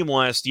bad team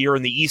last year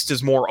and the East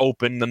is more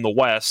open than the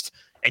West,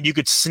 and you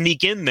could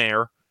sneak in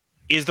there,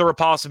 is there a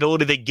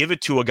possibility they give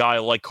it to a guy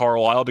like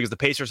Carlisle? Because the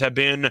Pacers have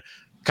been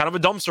kind of a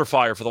dumpster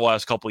fire for the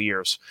last couple of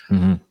years.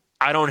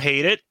 I don't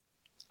hate it.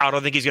 I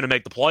don't think he's going to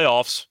make the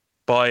playoffs,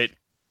 but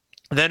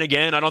then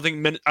again, I don't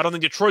think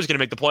Detroit's going to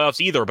make the playoffs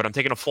either, but I'm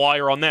taking a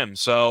flyer on them.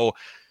 So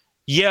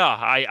yeah,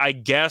 I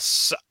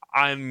guess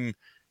I'm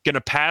going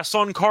to pass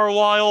on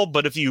Carlisle,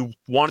 but if you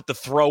wanted to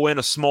throw in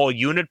a small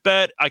unit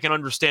bet, I can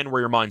understand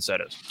where your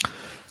mindset is.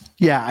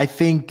 Yeah, I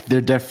think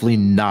they're definitely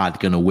not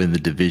going to win the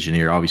division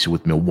here, obviously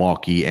with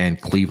Milwaukee and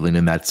Cleveland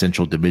in that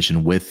central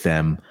division with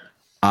them.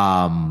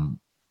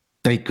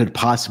 They could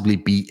possibly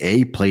be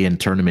a play-in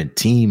tournament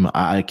team.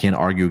 I can't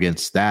argue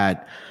against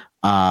that.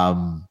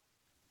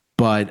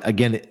 But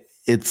again,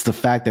 it's the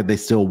fact that they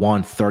still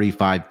won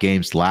 35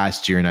 games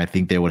last year, and I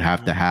think they would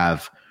have to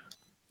have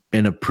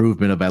an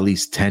improvement of at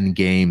least 10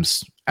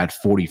 games at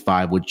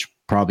 45, which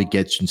probably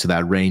gets you into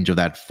that range of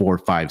that 4,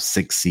 5,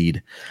 6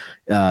 seed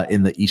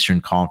in the Eastern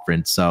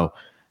Conference. So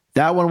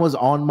that one was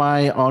on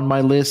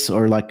my list,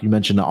 or like you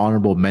mentioned, the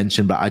honorable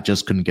mention, but I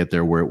just couldn't get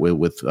there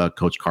with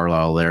Coach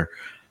Carlisle there.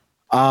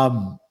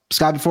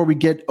 Scott, before we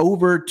get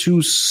over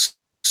to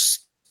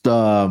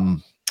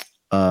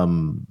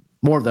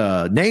more of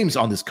the names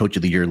on this Coach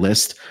of the Year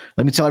list,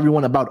 let me tell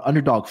everyone about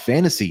Underdog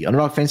Fantasy.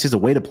 Underdog Fantasy is a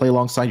way to play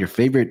alongside your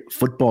favorite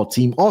football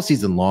team all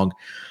season long.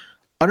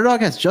 Underdog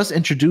has just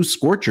introduced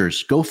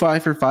Scorchers. Go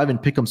 5 for 5 and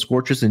pick 'em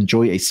Scorchers and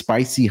enjoy a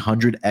spicy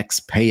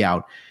 100x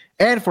payout.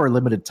 And for a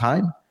limited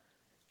time,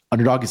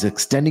 Underdog is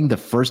extending the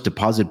first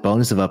deposit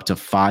bonus of up to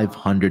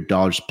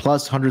 $500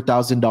 plus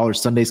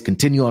 $100,000 Sundays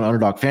continue on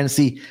Underdog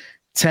Fantasy.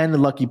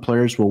 10 lucky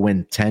players will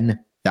win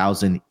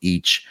 $10,000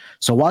 each.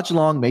 So watch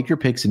along, make your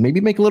picks, and maybe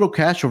make a little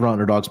cash over on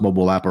Underdog's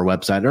mobile app or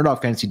website,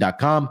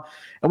 underdogfantasy.com.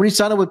 And when you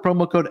sign up with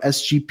promo code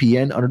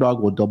SGPN,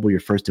 Underdog will double your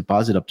first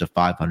deposit up to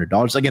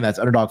 $500. Again, that's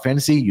Underdog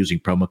Fantasy using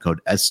promo code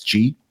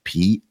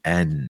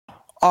SGPN.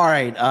 All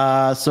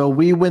right, so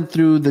we went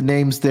through the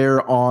names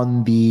there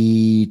on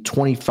the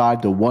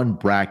 25-1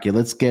 bracket.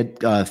 Let's get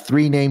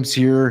 3 names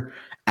here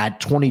at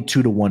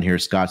 22-1 here,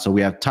 Scott. So we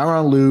have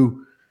Tyronn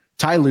Lue,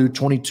 Ty Lue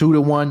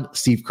 22-1,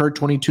 Steve Kerr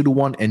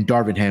 22-1, and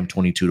Darvin Ham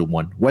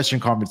 22-1. Western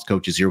Conference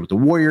coaches here with the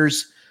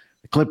Warriors,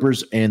 the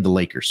Clippers, and the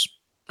Lakers.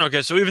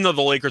 Okay, so even though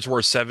the Lakers were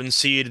a 7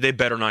 seed, they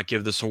better not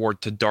give this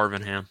award to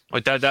Darvin Ham.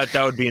 Like that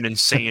would be an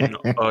insane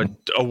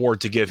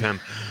award to give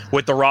him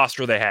with the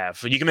roster they have.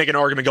 You can make an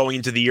argument going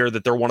into the year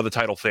that they're one of the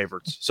title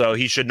favorites, so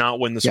he should not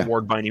win this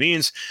award by any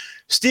means.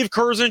 Steve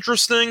Kerr is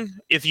interesting.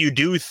 If you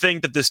do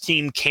think that this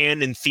team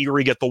can, in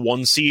theory, get the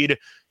 1 seed,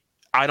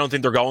 I don't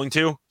think they're going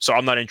to, so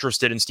I'm not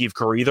interested in Steve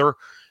Kerr either.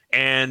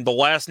 And the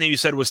last name you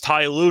said was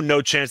Ty Lue.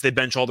 No chance they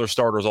bench all their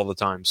starters all the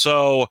time.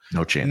 So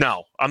no chance.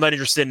 No, I'm not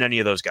interested in any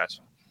of those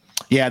guys.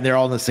 Yeah, they're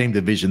all in the same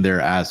division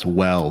there as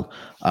well.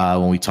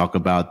 When we talk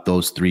about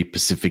those 3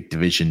 Pacific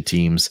Division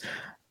teams,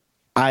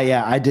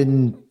 I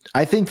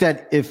think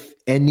that if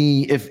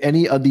any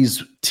of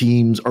these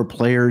teams or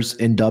players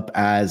end up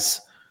as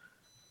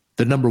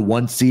the number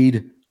 1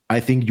 seed,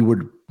 I think you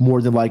would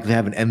more than likely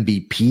have an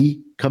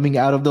MVP coming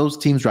out of those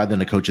teams rather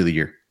than a coach of the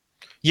year.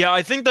 Yeah,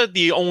 I think that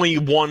the only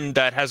one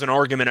that has an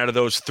argument out of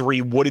those 3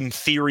 would, in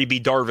theory,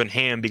 be Darvin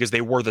Ham because they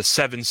were the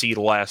 7 seed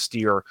last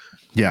year.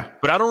 Yeah.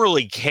 But I don't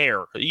really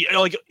care. You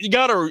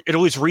got to at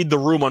least read the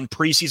room on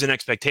preseason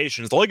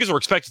expectations. The Lakers were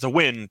expected to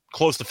win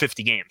close to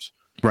 50 games.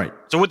 Right.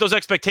 So with those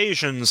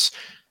expectations,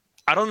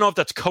 I don't know if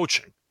that's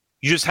coaching.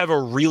 You just have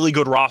a really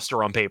good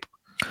roster on paper.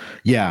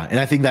 Yeah, and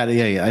I think that,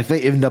 if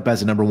they end up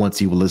as a number 1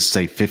 seed, well, let's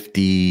say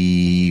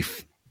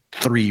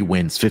 53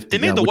 wins, 50.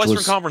 They made the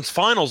Western Conference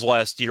Finals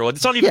last year. Like,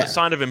 it's not even a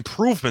sign of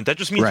improvement. That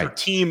just means your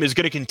team is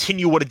going to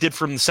continue what it did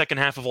from the second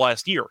half of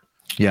last year.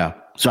 Yeah.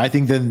 So I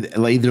think then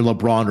either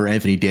LeBron or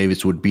Anthony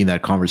Davis would be in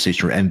that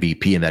conversation for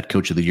MVP, and that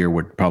coach of the year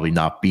would probably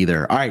not be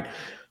there. All right.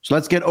 So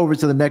let's get over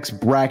to the next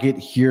bracket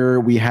here.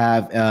 We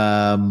have,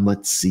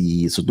 let's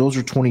see. So those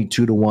are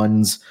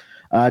 22-1s.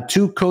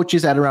 2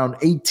 coaches at around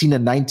 18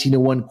 and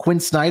 19-1. Quinn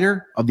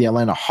Snyder of the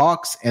Atlanta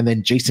Hawks, and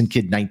then Jason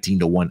Kidd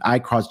 19-1. I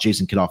crossed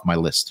Jason Kidd off my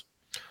list.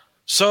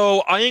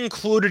 So I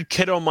included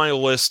Kidd on my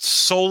list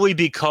solely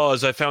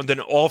because I found an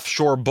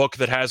offshore book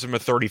that has him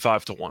at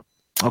 35-1.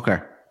 Okay.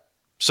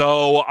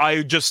 So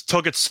I just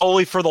took it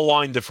solely for the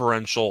line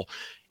differential.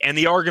 And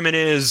the argument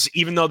is,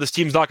 even though this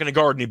team's not going to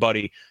guard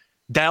anybody,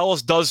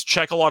 Dallas does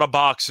check a lot of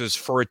boxes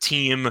for a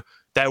team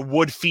that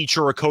would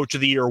feature a coach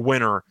of the year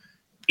winner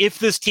if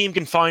this team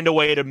can find a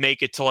way to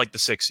make it to like the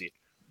 6th seed.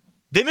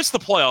 They missed the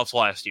playoffs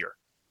last year.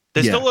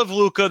 They still have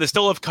Luka. They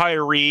still have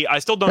Kyrie. I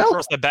still don't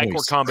trust that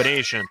backcourt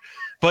combination.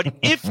 But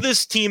if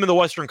this team in the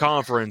Western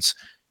Conference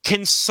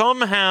can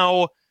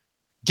somehow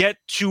get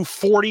to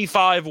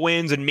 45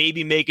 wins and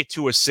maybe make it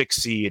to a 6th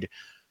seed,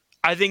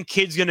 I think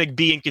Kidd's going to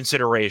be in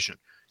consideration.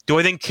 Do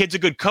I think Kidd's a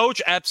good coach?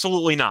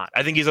 Absolutely not.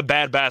 I think he's a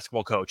bad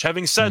basketball coach.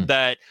 Having said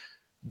that,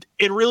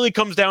 it really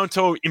comes down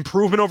to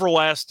improvement over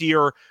last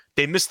year.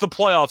 They missed the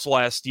playoffs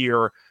last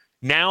year.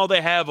 Now they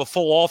have a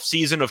full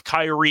offseason of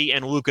Kyrie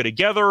and Luka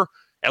together,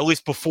 at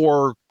least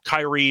before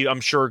Kyrie,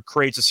 I'm sure,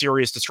 creates a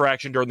serious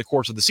distraction during the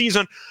course of the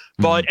season.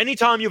 But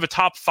anytime you have a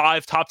top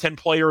 5, top 10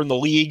 player in the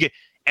league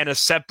and a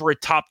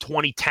separate top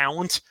 20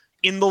 talent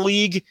in the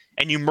league,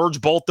 and you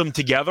merge both them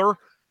together,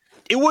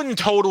 it wouldn't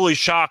totally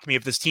shock me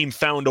if this team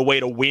found a way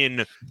to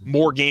win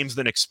more games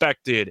than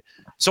expected.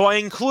 So I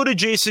included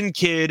Jason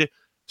Kidd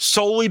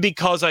solely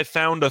because I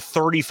found a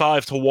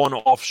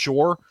 35-1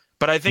 offshore,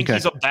 but I think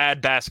he's a bad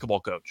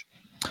basketball coach.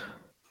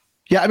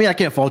 Yeah, I mean, I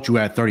can't fault you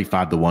at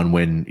 35-1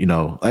 when,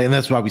 and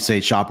that's why we say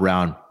shop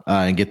around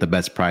and get the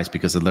best price,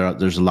 because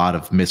there's a lot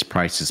of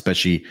mispriced,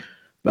 especially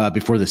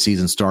before the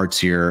season starts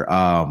here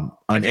on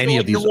any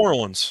of these. New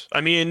Orleans.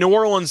 I mean, New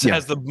Orleans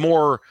has the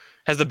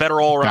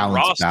better all-around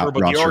roster,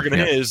 but the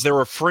argument is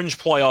they're a fringe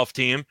playoff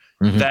team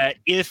that,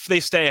 if they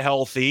stay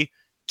healthy,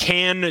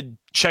 can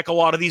check a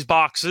lot of these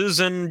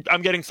boxes, and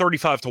I'm getting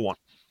 35-1.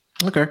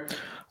 Okay.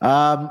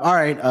 All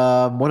right.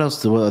 What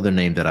else? What other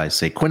name did I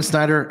say? Quinn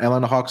Snyder,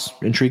 Atlanta Hawks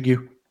intrigue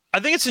you? I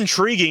think it's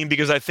intriguing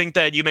because I think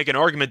that you make an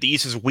argument the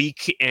East is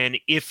weak, and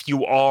if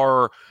you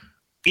are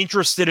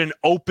interested in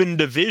open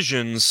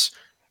divisions,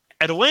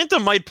 Atlanta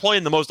might play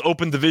in the most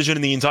open division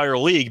in the entire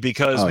league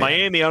because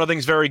Miami, I don't think,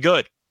 is very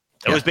good.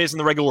 It was based on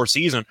the regular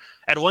season.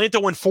 Atlanta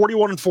went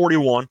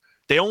 41-41.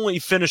 They only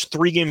finished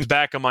 3 games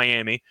back on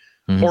Miami.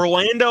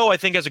 Orlando, I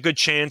think, has a good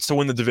chance to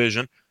win the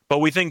division, but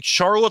we think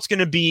Charlotte's going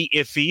to be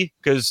iffy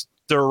because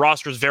their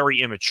roster is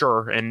very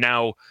immature, and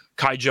now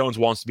Kai Jones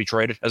wants to be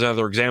traded as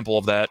another example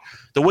of that.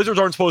 The Wizards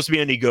aren't supposed to be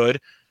any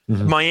good.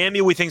 Miami,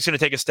 we think, is going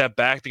to take a step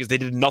back because they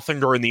did nothing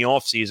during the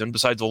offseason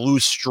besides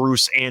lose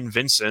Strus and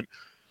Vincent.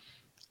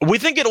 We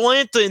think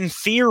Atlanta, in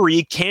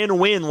theory, can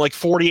win like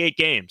 48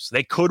 games.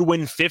 They could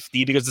win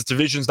 50 because this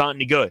division's not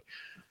any good.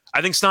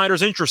 I think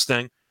Snyder's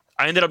interesting.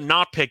 I ended up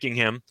not picking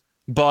him,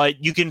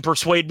 but you can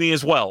persuade me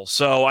as well.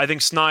 So I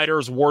think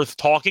Snyder's worth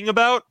talking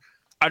about.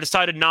 I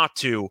decided not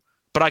to,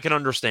 but I can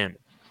understand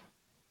it.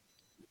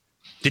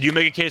 Did you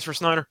make a case for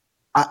Snyder?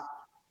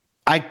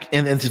 And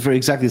it's for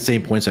exactly the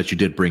same points that you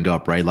did bring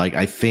up, right? Like,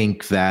 I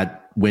think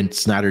that when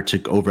Snyder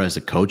took over as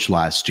a coach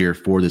last year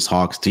for this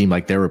Hawks team,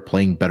 like, they were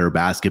playing better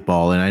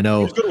basketball. And I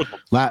know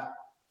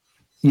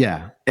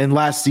Yeah. And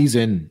last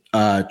season,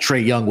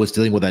 Trae Young was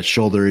dealing with that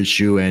shoulder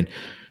issue and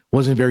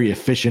wasn't very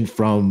efficient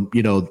from,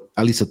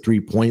 at least a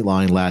 3-point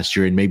line last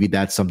year. And maybe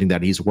that's something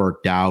that he's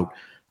worked out.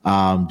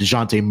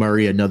 DeJounte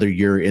Murray, another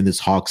year in this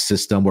Hawks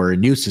system, or a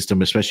new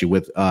system, especially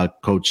with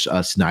Coach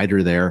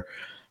Snyder there.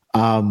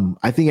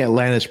 I think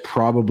Atlanta is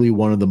probably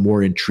one of the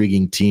more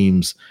intriguing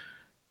teams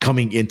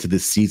coming into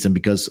this season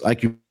because,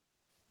 like you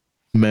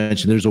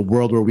mentioned, there's a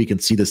world where we can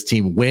see this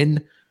team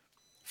win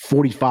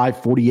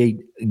 45,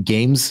 48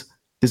 games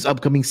this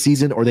upcoming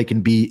season, or they can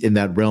be in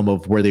that realm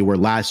of where they were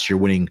last year,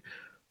 winning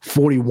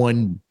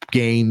 41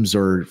 games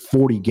or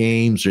 40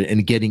 games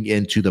and getting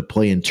into the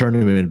play-in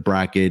tournament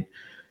bracket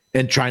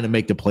and trying to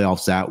make the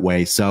playoffs that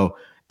way. So,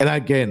 and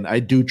again, I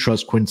do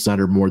trust Quinn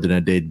Snyder more than I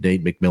did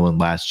Nate McMillan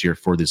last year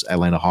for this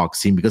Atlanta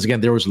Hawks team, because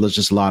again, there was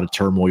just a lot of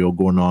turmoil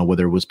going on,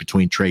 whether it was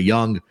between Trae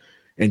Young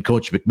and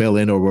Coach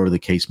McMillan or whatever the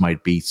case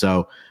might be.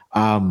 So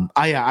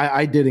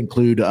I did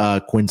include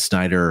Quinn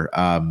Snyder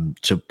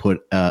to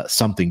put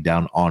something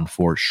down on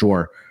for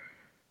sure.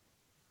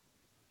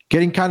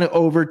 Getting kind of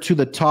over to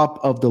the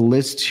top of the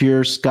list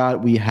here,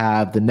 Scott, we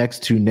have the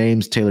next two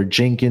names: Taylor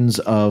Jenkins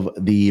of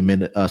the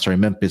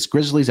Memphis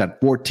Grizzlies at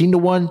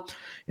 14-1,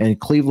 and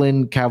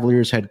Cleveland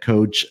Cavaliers head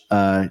coach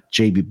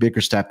JB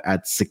Bickerstaff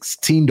at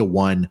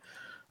 16-1.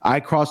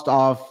 I crossed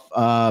off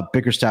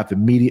Bickerstaff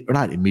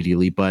not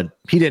immediately, but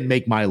he didn't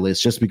make my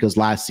list just because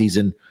last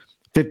season,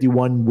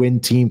 51 win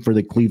team for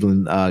the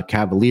Cleveland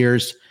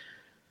Cavaliers.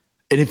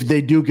 And if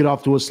they do get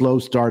off to a slow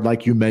start,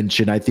 like you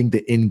mentioned, I think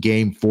the end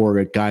game for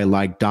a guy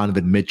like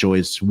Donovan Mitchell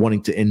is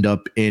wanting to end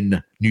up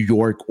in New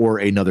York or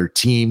another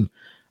team.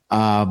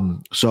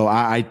 So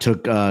I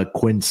took I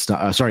took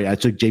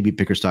JB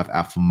Bickerstaff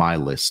off of my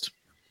list.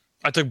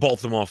 I took both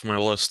of them off my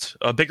list.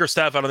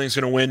 Bickerstaff, I don't think is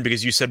going to win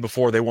because you said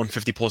before they won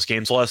 50-plus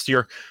games last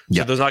year.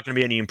 So there's not going to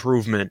be any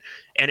improvement.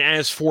 And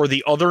as for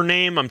the other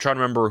name, I'm trying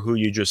to remember who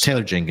you just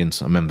Taylor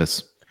Jenkins of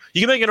Memphis.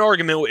 You can make an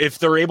argument if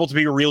they're able to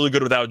be really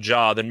good without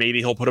Ja, then maybe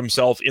he'll put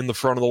himself in the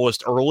front of the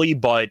list early,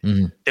 but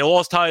they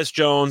lost Tyus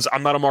Jones.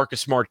 I'm not a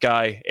Marcus Smart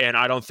guy, and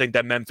I don't think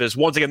that Memphis,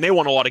 once again, they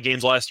won a lot of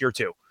games last year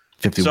too.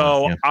 51,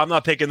 so I'm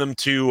not picking them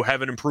to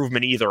have an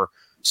improvement either.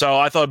 So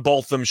I thought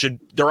both of them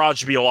their odds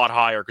should be a lot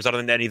higher because I don't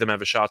think any of them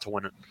have a shot to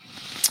win it.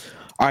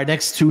 All right,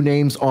 next two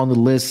names on the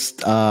list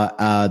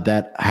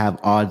that have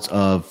odds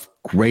of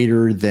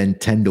greater than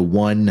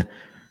 10-1.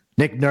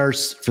 Nick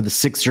Nurse for the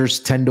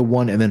Sixers,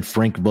 10-1, and then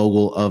Frank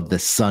Vogel of the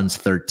Suns,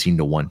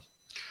 13-1.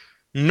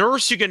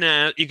 Nurse, you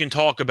can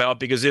talk about,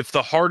 because if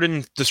the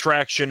Harden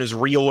distraction is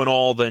real and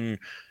all, then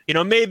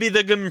maybe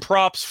they give him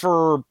props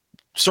for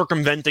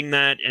circumventing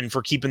that and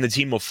for keeping the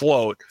team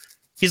afloat.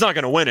 He's not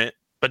going to win it,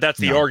 but that's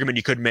the argument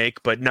you could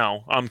make. But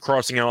no, I'm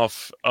crossing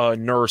off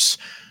Nurse.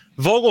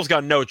 Vogel's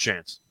got no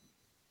chance.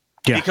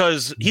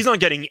 Because he's not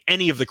getting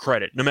any of the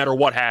credit, no matter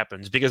what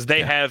happens, because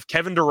they have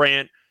Kevin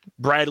Durant,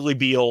 Bradley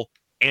Beal,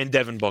 and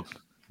Devin Booker.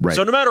 Right.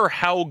 So no matter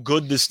how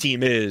good this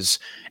team is,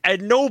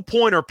 at no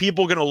point are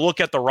people going to look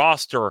at the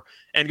roster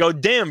and go,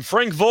 damn,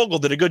 Frank Vogel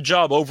did a good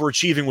job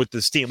overachieving with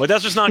this team. Like,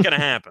 that's just not going to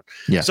happen.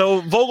 So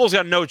Vogel's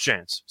got no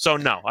chance. So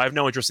no, I have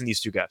no interest in these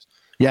two guys.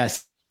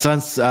 Yes.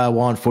 Suns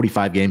won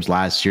 45 games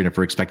last year, and if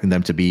we're expecting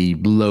them to be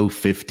low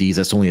 50s,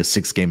 that's only a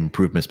 6-game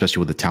improvement, especially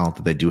with the talent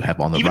that they do have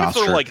on the roster. Even if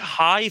they're like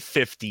high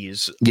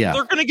 50s, they're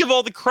going to give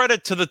all the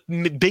credit to the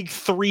big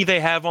three they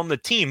have on the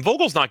team.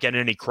 Vogel's not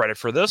getting any credit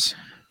for this.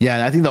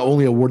 Yeah, I think the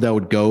only award that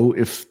would go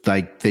if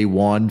they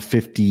won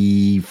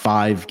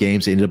 55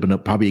 games, they ended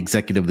up probably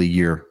Executive of the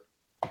Year.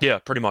 Yeah,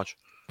 pretty much.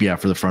 Yeah,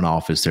 for the front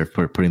office, they're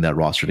putting that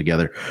roster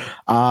together.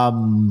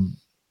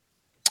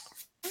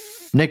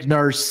 Nick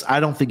Nurse, I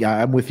don't think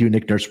I'm with you.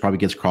 Nick Nurse probably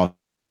gets crossed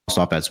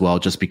off as well,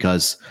 just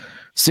because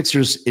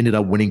Sixers ended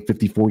up winning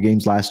 54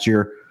 games last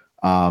year.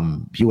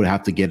 He would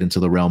have to get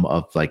into the realm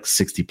of like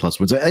 60 plus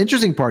wins. An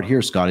interesting part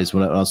here, Scott, is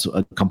when I was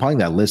compiling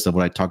that list of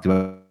what I talked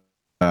about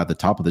at the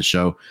top of the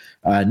show.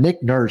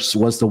 Nick Nurse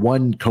was the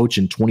one coach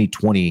in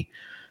 2020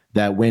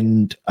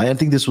 that I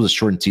think this was a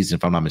shortened season,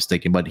 if I'm not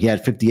mistaken, but he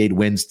had 58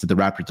 wins to the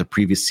Raptors the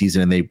previous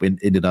season, and they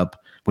ended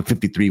up with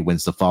 53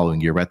 wins the following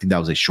year. But I think that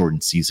was a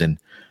shortened season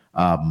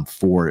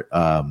for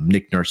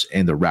Nick Nurse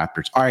and the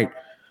Raptors. All right,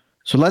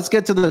 so let's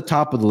get to the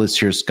top of the list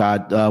here,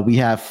 Scott. We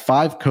have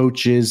 5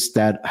 coaches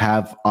that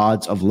have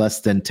odds of less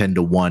than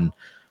 10-1.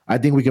 I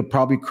think we could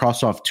probably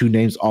cross off 2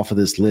 names off of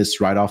this list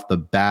right off the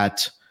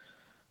bat.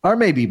 Or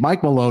maybe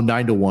Mike Malone,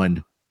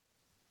 9-1.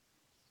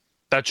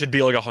 That should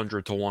be like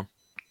 100-1.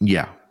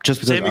 Yeah. Just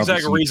because same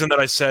exact reason that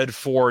I said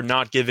for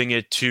not giving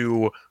it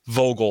to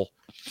Vogel.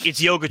 It's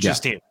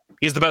Jokic's team.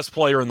 He's the best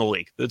player in the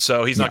league.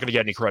 So he's not going to get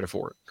any credit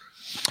for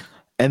it.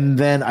 And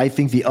then I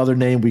think the other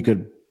name we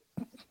could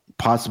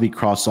possibly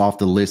cross off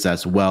the list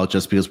as well,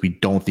 just because we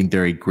don't think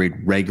they're a great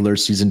regular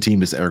season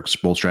team, is Eric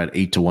Spoelstra at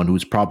 8-1,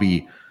 who's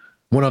probably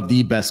one of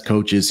the best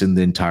coaches in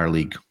the entire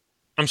league.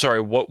 I'm sorry,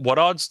 what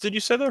odds did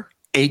you say there?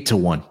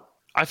 8-1.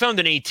 I found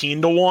an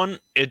 18-1.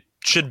 It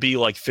should be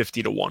like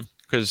 50-1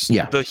 because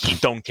the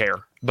Heat don't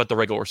care about the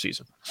regular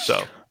season.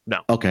 So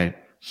no. Okay.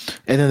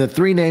 And then the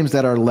 3 names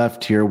that are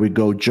left here, we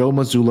go Joe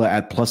Mazzulla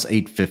at plus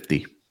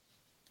 850.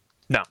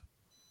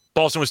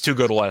 Boston was too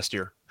good last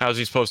year. How's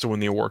he supposed to win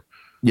the award?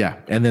 Yeah,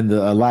 and then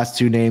the last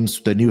two names,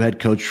 the new head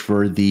coach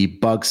for the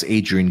Bucks,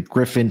 Adrian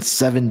Griffin,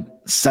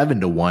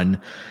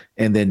 7-1,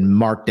 and then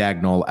Mark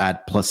Dagnall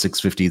at plus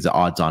 650 is the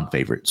odds-on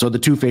favorite. So the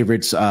two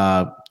favorites,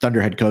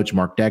 Thunder head coach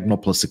Mark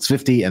Dagnall plus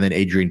 650, and then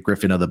Adrian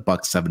Griffin of the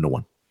Bucks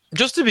 7-1.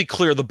 Just to be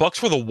clear, the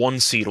Bucks were the 1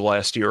 seed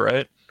last year,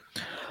 right?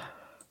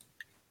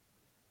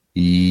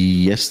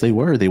 Yes, they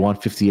were. They won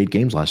 58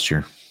 games last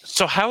year.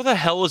 So how the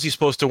hell is he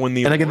supposed to win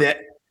the award? And again,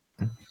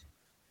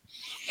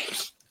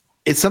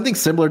 it's something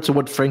similar to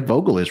what Frank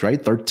Vogel is,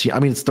 right? 13. I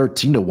mean, it's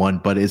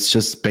 13-1, but it's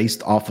just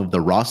based off of the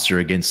roster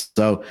against.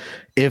 So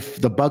if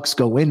the Bucks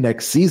go in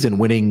next season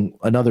winning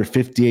another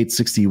 58,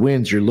 60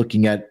 wins, you're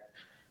looking at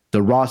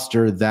the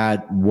roster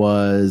that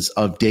was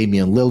of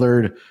Damian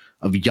Lillard,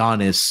 of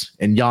Giannis,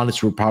 and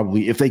Giannis will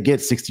probably, if they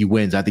get 60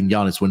 wins, I think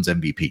Giannis wins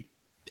MVP.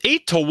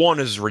 8-1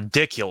 is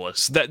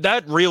ridiculous.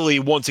 That really,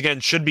 once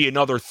again, should be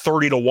another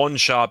 30-1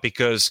 shot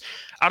because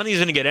I don't think he's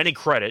going to get any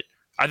credit.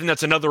 I think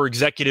that's another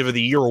Executive of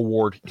the Year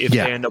award if they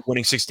end up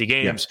winning 60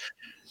 games.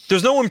 Yeah.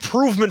 There's no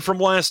improvement from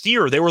last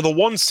year. They were the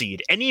 1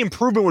 seed. Any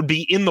improvement would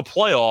be in the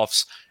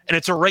playoffs, and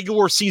it's a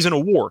regular season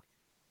award.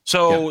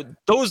 So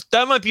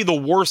that might be the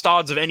worst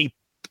odds of any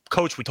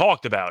coach we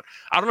talked about.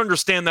 I don't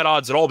understand that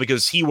odds at all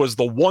because they were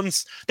the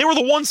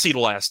 1 seed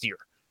last year.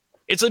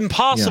 It's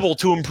impossible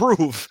to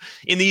improve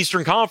in the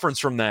Eastern Conference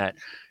from that.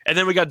 And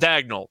then we got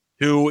Dagnall,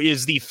 who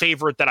is the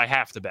favorite that I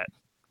have to bet.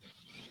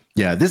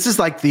 Yeah, this is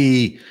like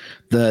the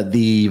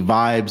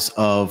vibes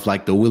of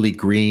like the Willie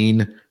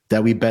Green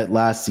that we bet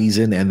last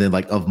season, and then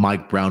like of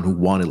Mike Brown who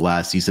won it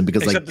last season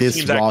because except like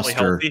this roster,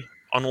 healthy,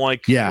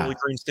 unlike Willie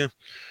Green's team.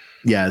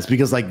 Yeah, it's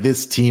because like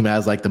this team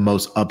has like the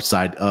most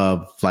upside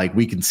of like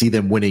we can see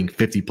them winning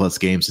 50 plus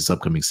games this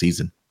upcoming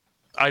season.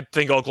 I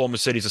think Oklahoma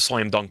City's a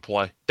slam dunk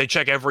play. They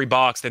check every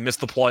box. They missed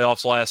the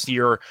playoffs last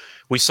year.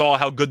 We saw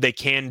how good they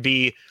can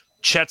be.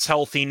 Chet's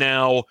healthy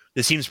now.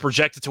 The team's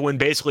projected to win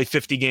basically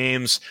 50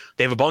 games.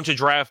 They have a bunch of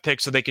draft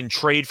picks so they can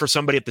trade for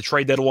somebody at the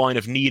trade deadline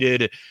if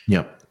needed.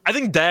 Yeah. I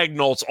think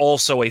Dagnall's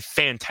also a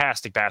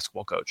fantastic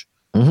basketball coach.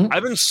 Mm-hmm.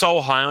 I've been so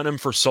high on him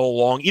for so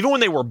long, even when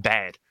they were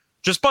bad.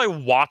 Just by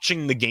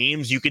watching the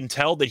games, you can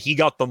tell that he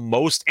got the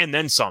most and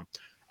then some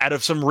out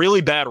of some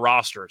really bad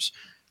rosters.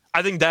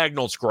 I think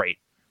Dagnall's great.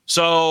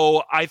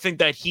 So I think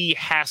that he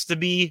has to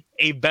be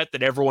a bet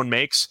that everyone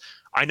makes.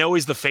 I know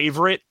he's the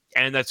favorite,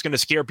 and that's going to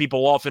scare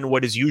people off in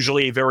what is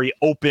usually a very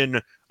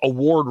open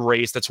award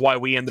race. That's why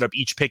we ended up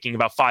each picking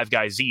about 5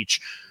 guys each.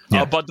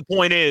 Yeah. But the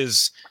point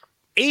is,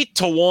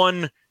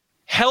 8-1,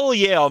 hell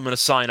yeah, I'm going to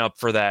sign up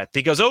for that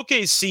because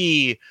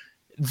OKC,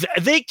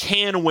 they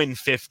can win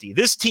 50.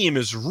 This team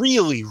is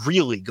really,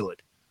 really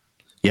good.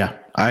 Yeah,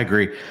 I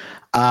agree.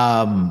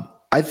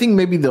 I think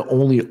maybe the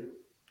only,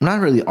 not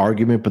really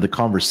argument, but the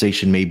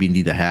conversation maybe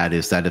need to have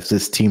is that if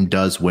this team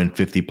does win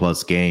 50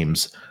 plus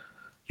games,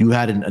 you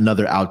had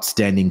another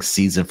outstanding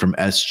season from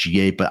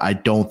SGA, but I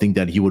don't think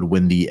that he would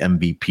win the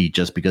MVP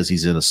just because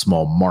he's in a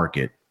small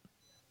market.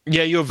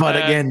 Yeah, you have. But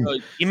again,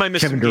 you might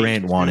miss Kevin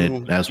Durant won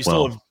it as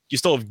well. You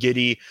still have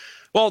Giddey.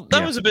 Well,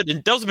 that was a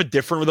bit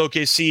different with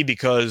OKC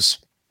because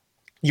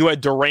you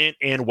had Durant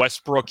and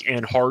Westbrook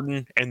and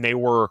Harden, and they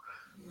were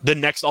the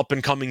next up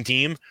and coming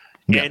team.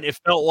 Yeah. And it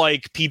felt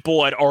like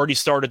people had already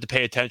started to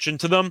pay attention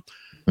to them.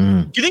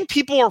 Do you think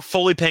people are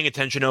fully paying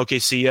attention to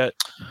OKC yet?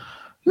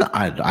 No,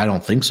 I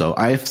don't think so.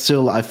 I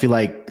feel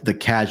like the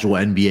casual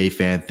NBA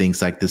fan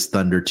thinks like this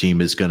Thunder team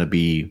is going to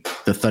be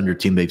the Thunder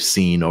team they've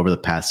seen over the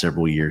past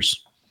several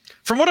years.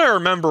 From what I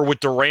remember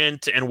with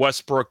Durant and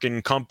Westbrook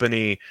and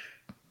company,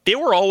 they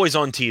were always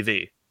on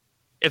TV.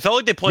 It felt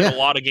like they played a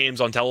lot of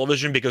games on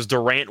television because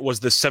Durant was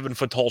the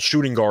 7-foot-tall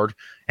shooting guard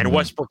and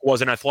Westbrook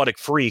was an athletic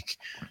freak.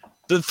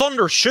 The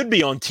Thunder should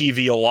be on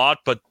TV a lot,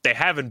 but they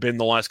haven't been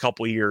the last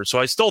couple of years. So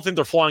I still think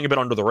they're flying a bit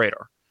under the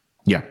radar.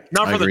 Yeah.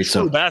 Not for the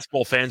true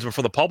basketball fans, but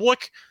for the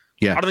public.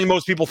 Yeah. I don't think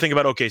most people think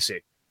about OKC.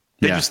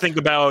 They just think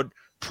about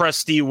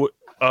Presti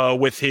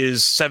with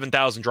his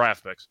 7,000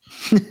 draft picks.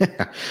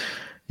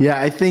 Yeah,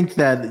 I think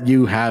that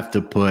you have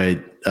to put,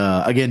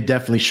 again,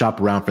 definitely shop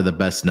around for the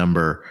best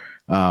number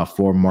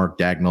for Mark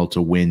Dagnall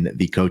to win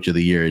the Coach of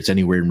the Year. It's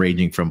anywhere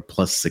ranging from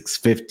plus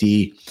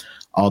 650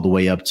 all the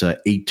way up to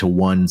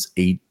 8-1s,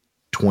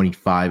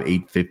 825,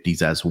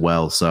 850s as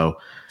well. So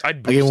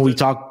again, when we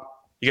talk,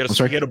 you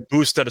get a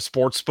boost at a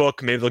sports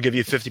book. Maybe they'll give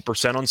you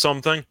 50% on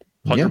something.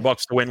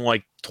 $100 to win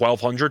like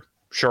 1,200.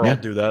 Sure, I'll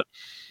do that.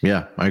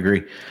 Yeah, I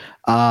agree.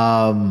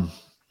 So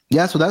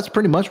that's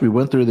pretty much, we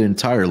went through the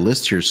entire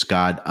list here,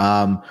 Scott.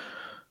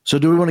 So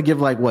do we want to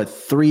give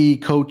 3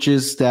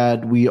 coaches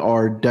that we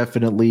are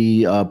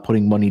definitely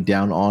putting money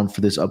down on for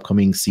this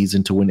upcoming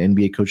season to win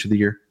NBA Coach of the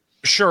Year?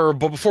 Sure,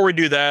 but before we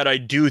do that, I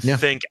do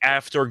think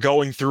after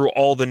going through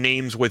all the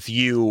names with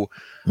you,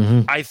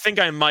 I think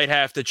I might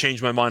have to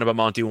change my mind about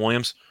Monty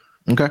Williams.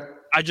 Okay.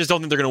 I just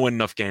don't think they're going to win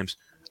enough games.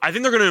 I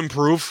think they're going to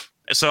improve.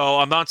 So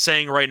I'm not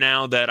saying right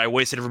now that I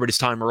wasted everybody's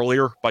time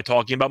earlier by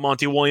talking about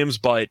Monty Williams,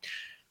 but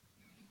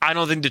I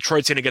don't think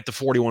Detroit's going to get to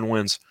 41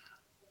 wins.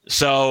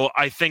 So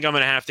I think I'm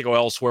going to have to go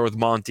elsewhere with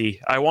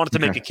Monty. I wanted to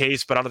make a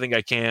case, but I don't think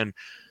I can.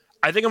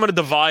 I think I'm going to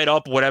divide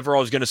up whatever I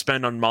was going to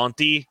spend on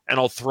Monty, and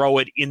I'll throw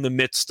it in the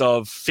midst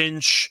of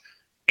Finch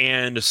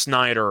and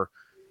Snyder.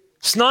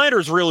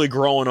 Snyder's really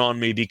growing on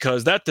me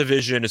because that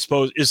division is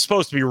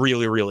supposed to be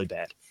really, really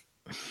bad.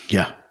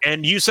 Yeah.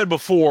 And you said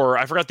before,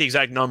 I forgot the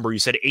exact number. You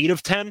said 8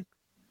 of 10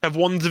 have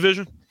won the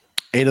division?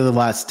 8 of the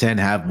last 10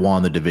 have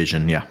won the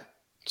division, yeah.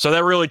 So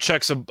that really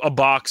checks a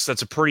box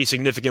that's a pretty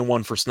significant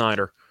one for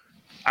Snyder.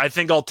 I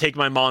think I'll take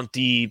my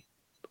Monty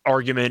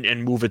argument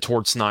and move it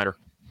towards Snyder.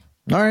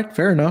 All right,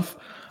 fair enough.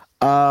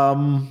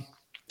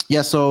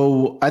 Yeah,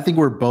 so I think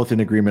we're both in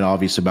agreement,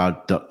 obviously,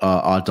 about the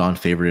odds-on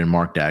favorite and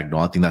Mark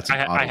Daigneault. I think that's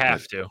I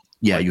have to.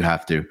 Yeah, you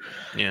have to.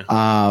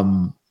 Yeah.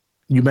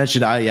 You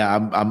mentioned,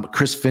 I'm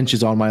Chris Finch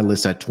is on my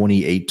list at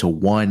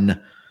 28-1,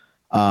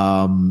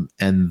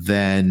 and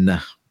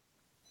then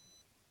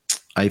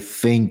I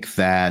think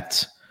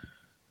that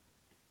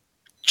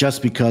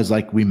just because,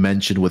 like we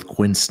mentioned, with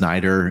Quinn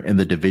Snyder and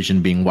the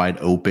division being wide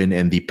open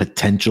and the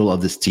potential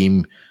of this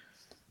team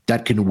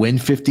that can win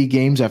 50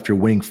 games after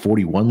winning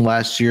 41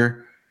 last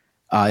year,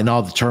 and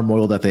all the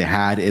turmoil that they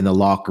had in the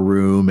locker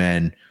room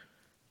and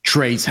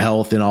Trey's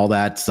health and all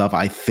that stuff,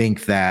 I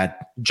think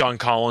that John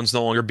Collins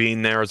no longer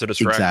being there as a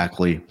distraction.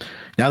 Exactly.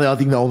 Now, I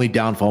think the only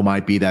downfall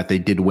might be that they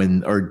did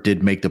win or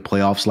did make the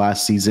playoffs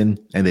last season,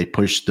 and they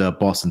pushed the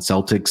Boston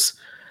Celtics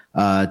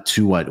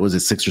to what was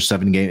it, 6 or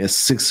 7 games?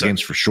 6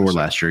 games for sure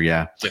last year.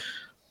 Yeah.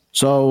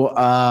 So,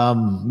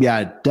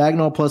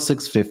 Daigneault plus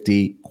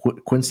 650,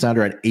 Quinn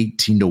Snyder at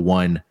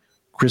 18-1,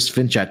 Chris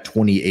Finch at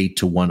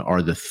 28-1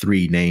 are the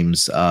 3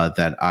 names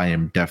that I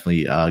am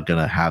definitely going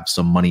to have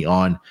some money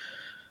on.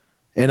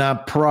 And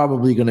I'm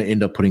probably going to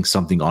end up putting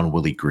something on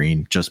Willie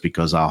Green just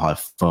because I'll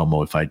have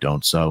FOMO if I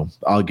don't. So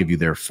I'll give you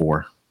their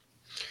 4.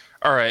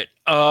 All right.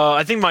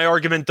 I think my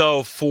argument,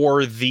 though,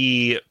 for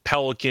the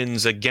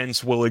Pelicans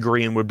against Willie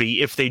Green would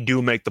be if they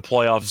do make the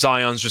playoffs,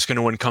 Zion's just going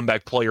to win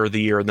comeback player of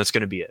the year, and that's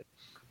going to be it.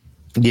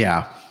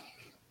 Yeah.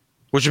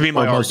 Which would be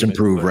my most argument,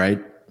 improved,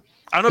 right?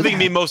 I don't know if he can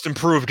be most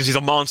improved because he's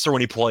a monster when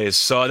he plays.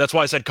 So that's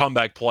why I said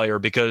comeback player,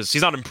 because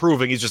he's not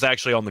improving. He's just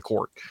actually on the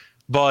court.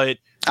 But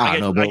I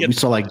don't know, but we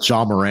saw like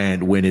John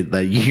Morant win it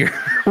that year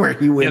where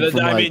he went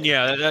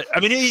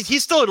he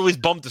still at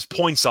least bumped his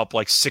points up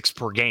like 6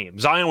 per game.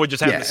 Zion would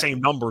just have the same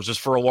numbers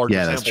just for a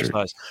larger sample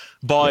size.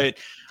 But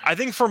I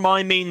think for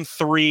my main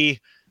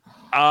 3,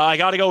 I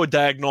got to go with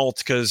Daigneault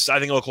because I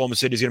think Oklahoma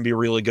City is going to be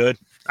really good.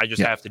 I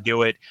just have to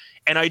do it.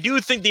 And I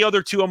do think the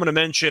other 2 I'm going to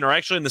mention are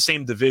actually in the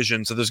same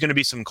division, so there's going to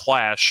be some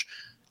clash.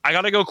 I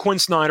got to go Quinn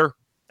Snyder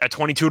at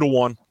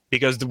 22-1.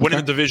 Because the winning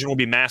the division will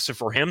be massive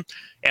for him,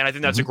 and I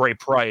think that's a great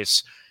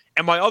price.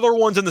 And my other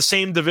one's in the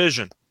same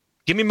division.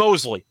 Give me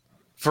Mosley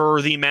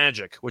for the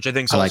Magic, which I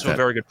think is also a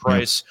very good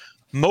price.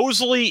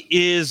 Mosley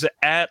is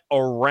at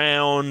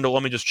around,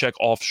 let me just check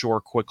offshore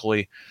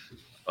quickly.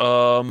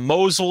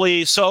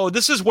 Mosley, so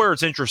this is where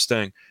it's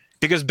interesting,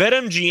 because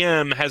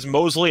BetMGM has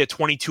Mosley at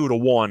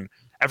 22-1.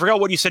 I forgot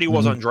what you said he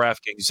was on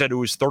DraftKings. You said it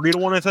was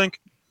 30-1, I think?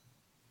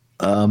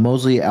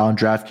 Mosley on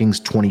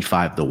DraftKings,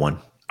 25-1.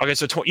 Okay,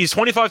 so he's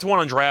 25-1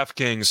 on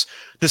DraftKings.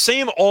 The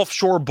same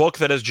offshore book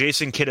that has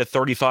Jason Kidd at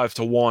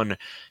 35-1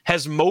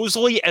 has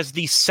Mosley as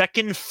the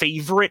second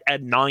favorite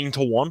at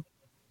 9-1.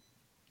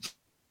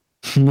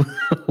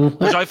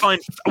 Which I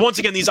find, once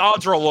again, these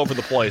odds are all over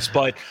the place,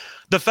 but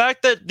the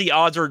fact that the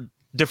odds are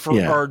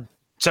different are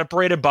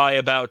separated by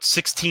about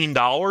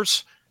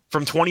 $16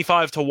 from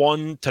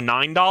 25-1 to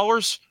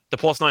 $9 to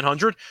plus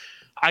 900.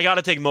 I got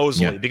to take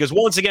Mosley because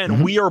once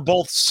again, we are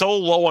both so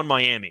low on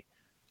Miami.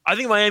 I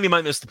think Miami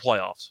might miss the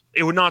playoffs.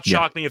 It would not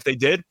shock me if they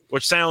did,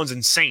 which sounds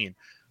insane.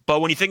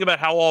 But when you think about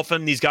how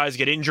often these guys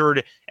get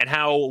injured and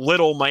how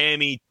little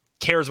Miami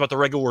cares about the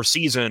regular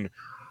season,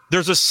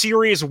 there's a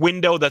serious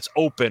window that's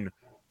open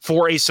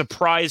for a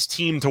surprise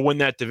team to win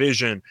that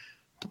division.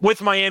 With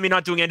Miami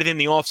not doing anything in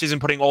the offseason,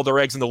 putting all their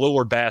eggs in the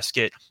Lillard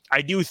basket,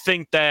 I do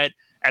think that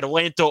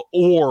Atlanta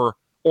or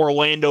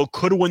Orlando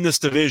could win this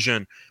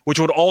division, which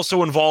would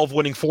also involve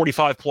winning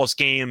 45-plus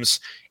games.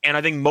 And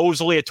I think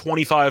Mosley at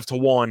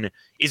 25-1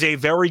 is a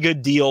very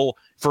good deal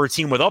for a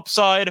team with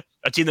upside,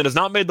 a team that has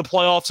not made the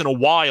playoffs in a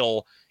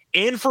while,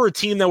 and for a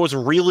team that was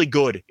really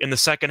good in the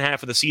second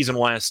half of the season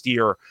last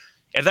year.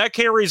 If that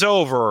carries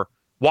over,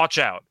 watch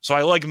out. So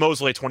I like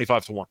Mosley at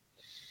 25-1.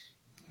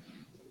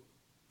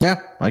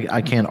 Yeah,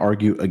 I can't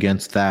argue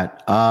against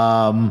that.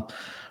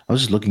 I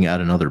was just looking at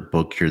another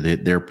book here.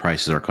 Their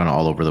prices are kind of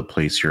all over the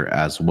place here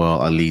as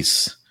well, at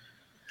least.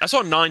 I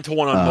saw 9-1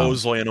 on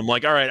Mosley, and I'm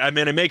like, all right, I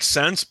mean, it makes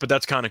sense, but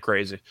that's kind of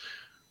crazy.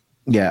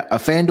 Yeah,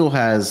 FanDuel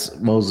has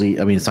Mosley.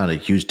 I mean, it's not a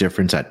huge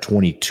difference at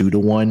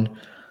 22-1.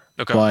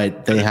 Okay.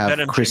 But they have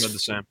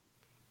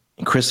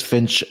Chris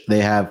Finch,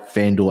 they have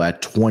FanDuel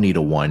at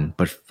 20-1,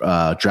 but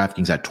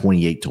DraftKings at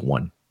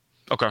 28-1.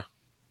 Okay.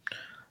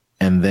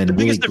 And then the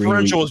biggest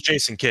differential was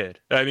Jason Kidd.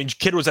 I mean,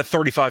 Kidd was at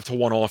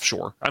 35-1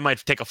 offshore. I might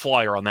take a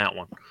flyer on that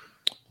one.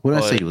 What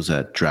did I say? He was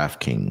at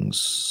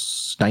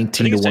DraftKings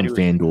 19-1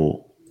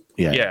 FanDuel.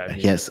 Yeah.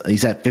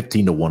 He's at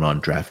 15-1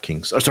 on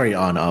DraftKings.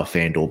 On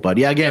FanDuel. But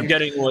yeah, again,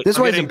 this is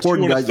why it's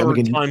important, guys.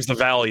 Times the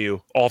value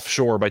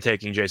offshore by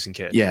taking Jason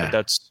Kidd. Yeah, like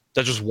that's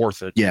just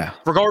worth it. Yeah,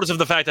 regardless of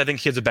the fact I think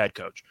Kidd's a bad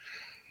coach.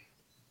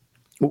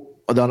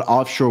 On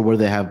offshore, where do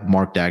they have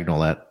Mark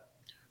Dagnall at?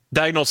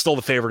 Dagnall's still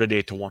the favorite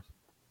at 8-1.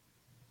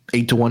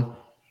 8-1.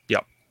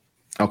 Yep.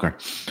 Okay.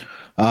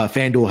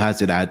 FanDuel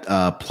has it at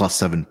plus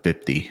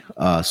 750.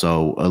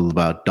 So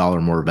about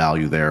 $1 more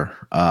value there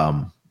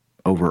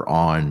over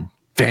on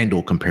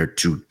FanDuel compared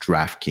to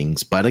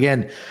DraftKings. But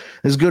again,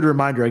 it's a good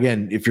reminder.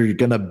 Again, if you're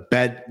going to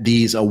bet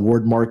these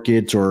award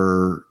markets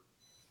or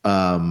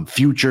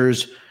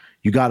futures,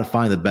 you got to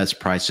find the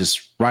best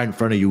prices right in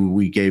front of you.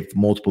 We gave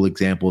multiple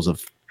examples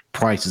of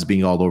prices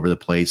being all over the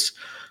place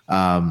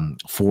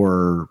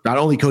for not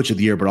only Coach of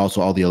the Year, but also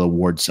all the other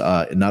awards,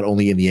 not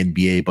only in the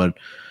NBA, but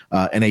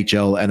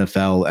NHL,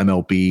 NFL,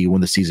 MLB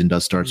when the season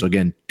does start. So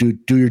again, do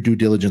your due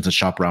diligence and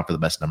shop around for the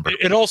best number.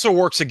 It also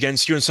works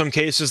against you in some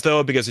cases,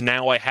 though, because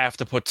now I have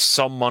to put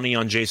some money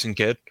on Jason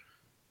Kidd,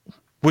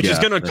 which is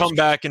going to come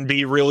back and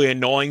be really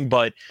annoying.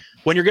 But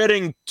when you're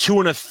getting 2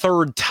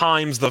 1/3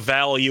 times the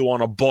value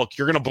on a book,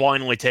 you're going to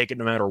blindly take it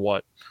no matter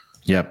what.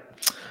 Yep.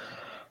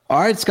 All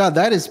right, Scott,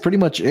 that is pretty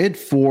much it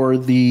for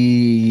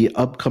the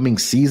upcoming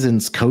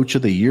season's Coach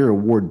of the Year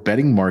award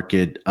betting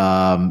market.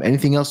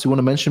 Anything else you want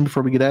to mention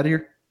before we get out of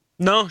here?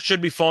 No,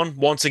 should be fun.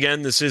 Once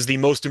again, this is the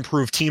most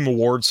improved team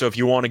award. So if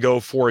you want to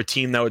go for a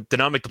team that did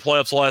not make the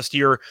playoffs last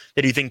year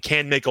that you think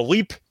can make a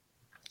leap,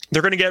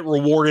 they're going to get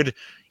rewarded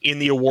in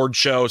the award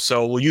show.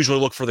 So we'll usually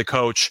look for the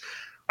coach.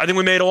 I think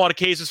we made a lot of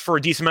cases for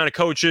a decent amount of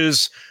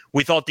coaches.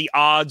 We thought the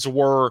odds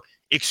were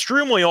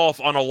extremely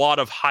off on a lot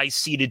of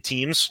high-seeded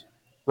teams.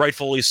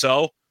 Rightfully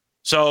so.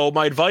 So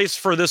my advice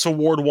for this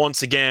award,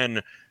 once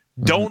again,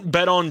 don't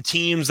bet on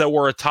teams that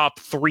were a top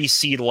 3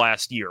 seed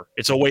last year.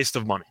 It's a waste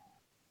of money.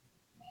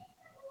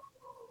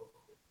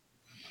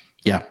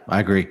 Yeah,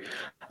 I agree.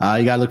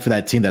 You got to look for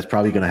that team that's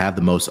probably going to have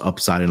the most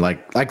upside. And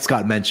like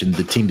Scott mentioned,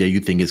 the team that you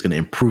think is going to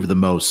improve the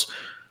most,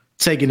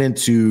 taking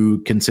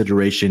into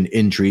consideration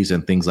injuries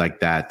and things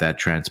like that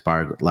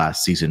transpired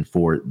last season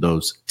for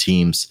those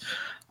teams.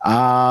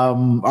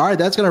 All right,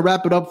 that's going to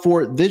wrap it up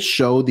for this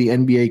show. The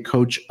NBA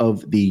Coach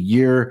of the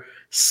Year,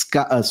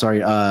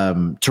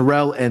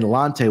 Terrell and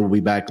Lante will be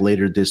back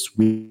later this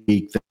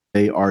week.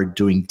 They are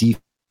doing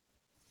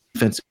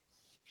Defensive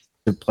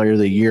Player of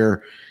the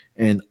Year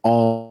and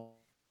all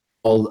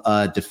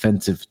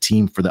defensive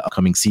team for the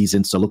upcoming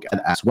season. So look at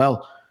it as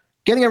well.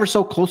 Getting ever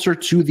so closer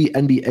to the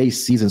NBA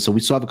season. So we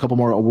still have a couple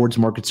more awards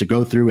markets to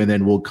go through, and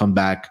then we'll come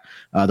back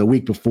the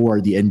week before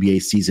the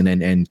NBA season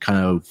and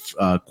kind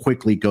of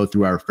quickly go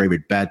through our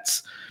favorite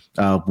bets,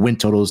 win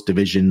totals,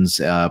 divisions,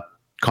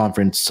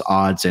 conference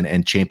odds,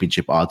 and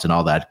championship odds, and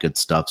all that good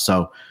stuff.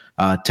 So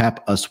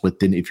tap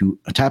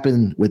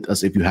in with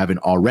us if you haven't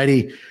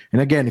already.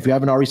 And again, if you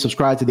haven't already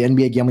subscribed to the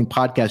NBA Gambling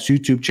Podcast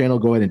YouTube channel,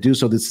 go ahead and do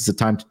so. This is the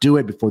time to do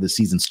it before the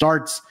season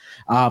starts.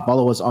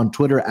 Follow us on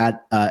Twitter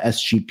at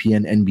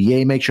SGPN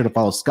NBA. Make sure to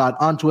follow Scott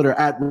on Twitter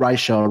at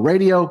Reichel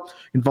Radio.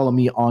 You can follow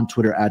me on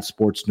Twitter at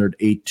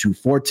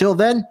SportsNerd824. Till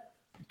then,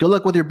 good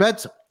luck with your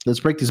bets. Let's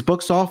break these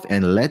books off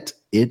and let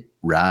it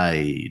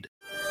ride.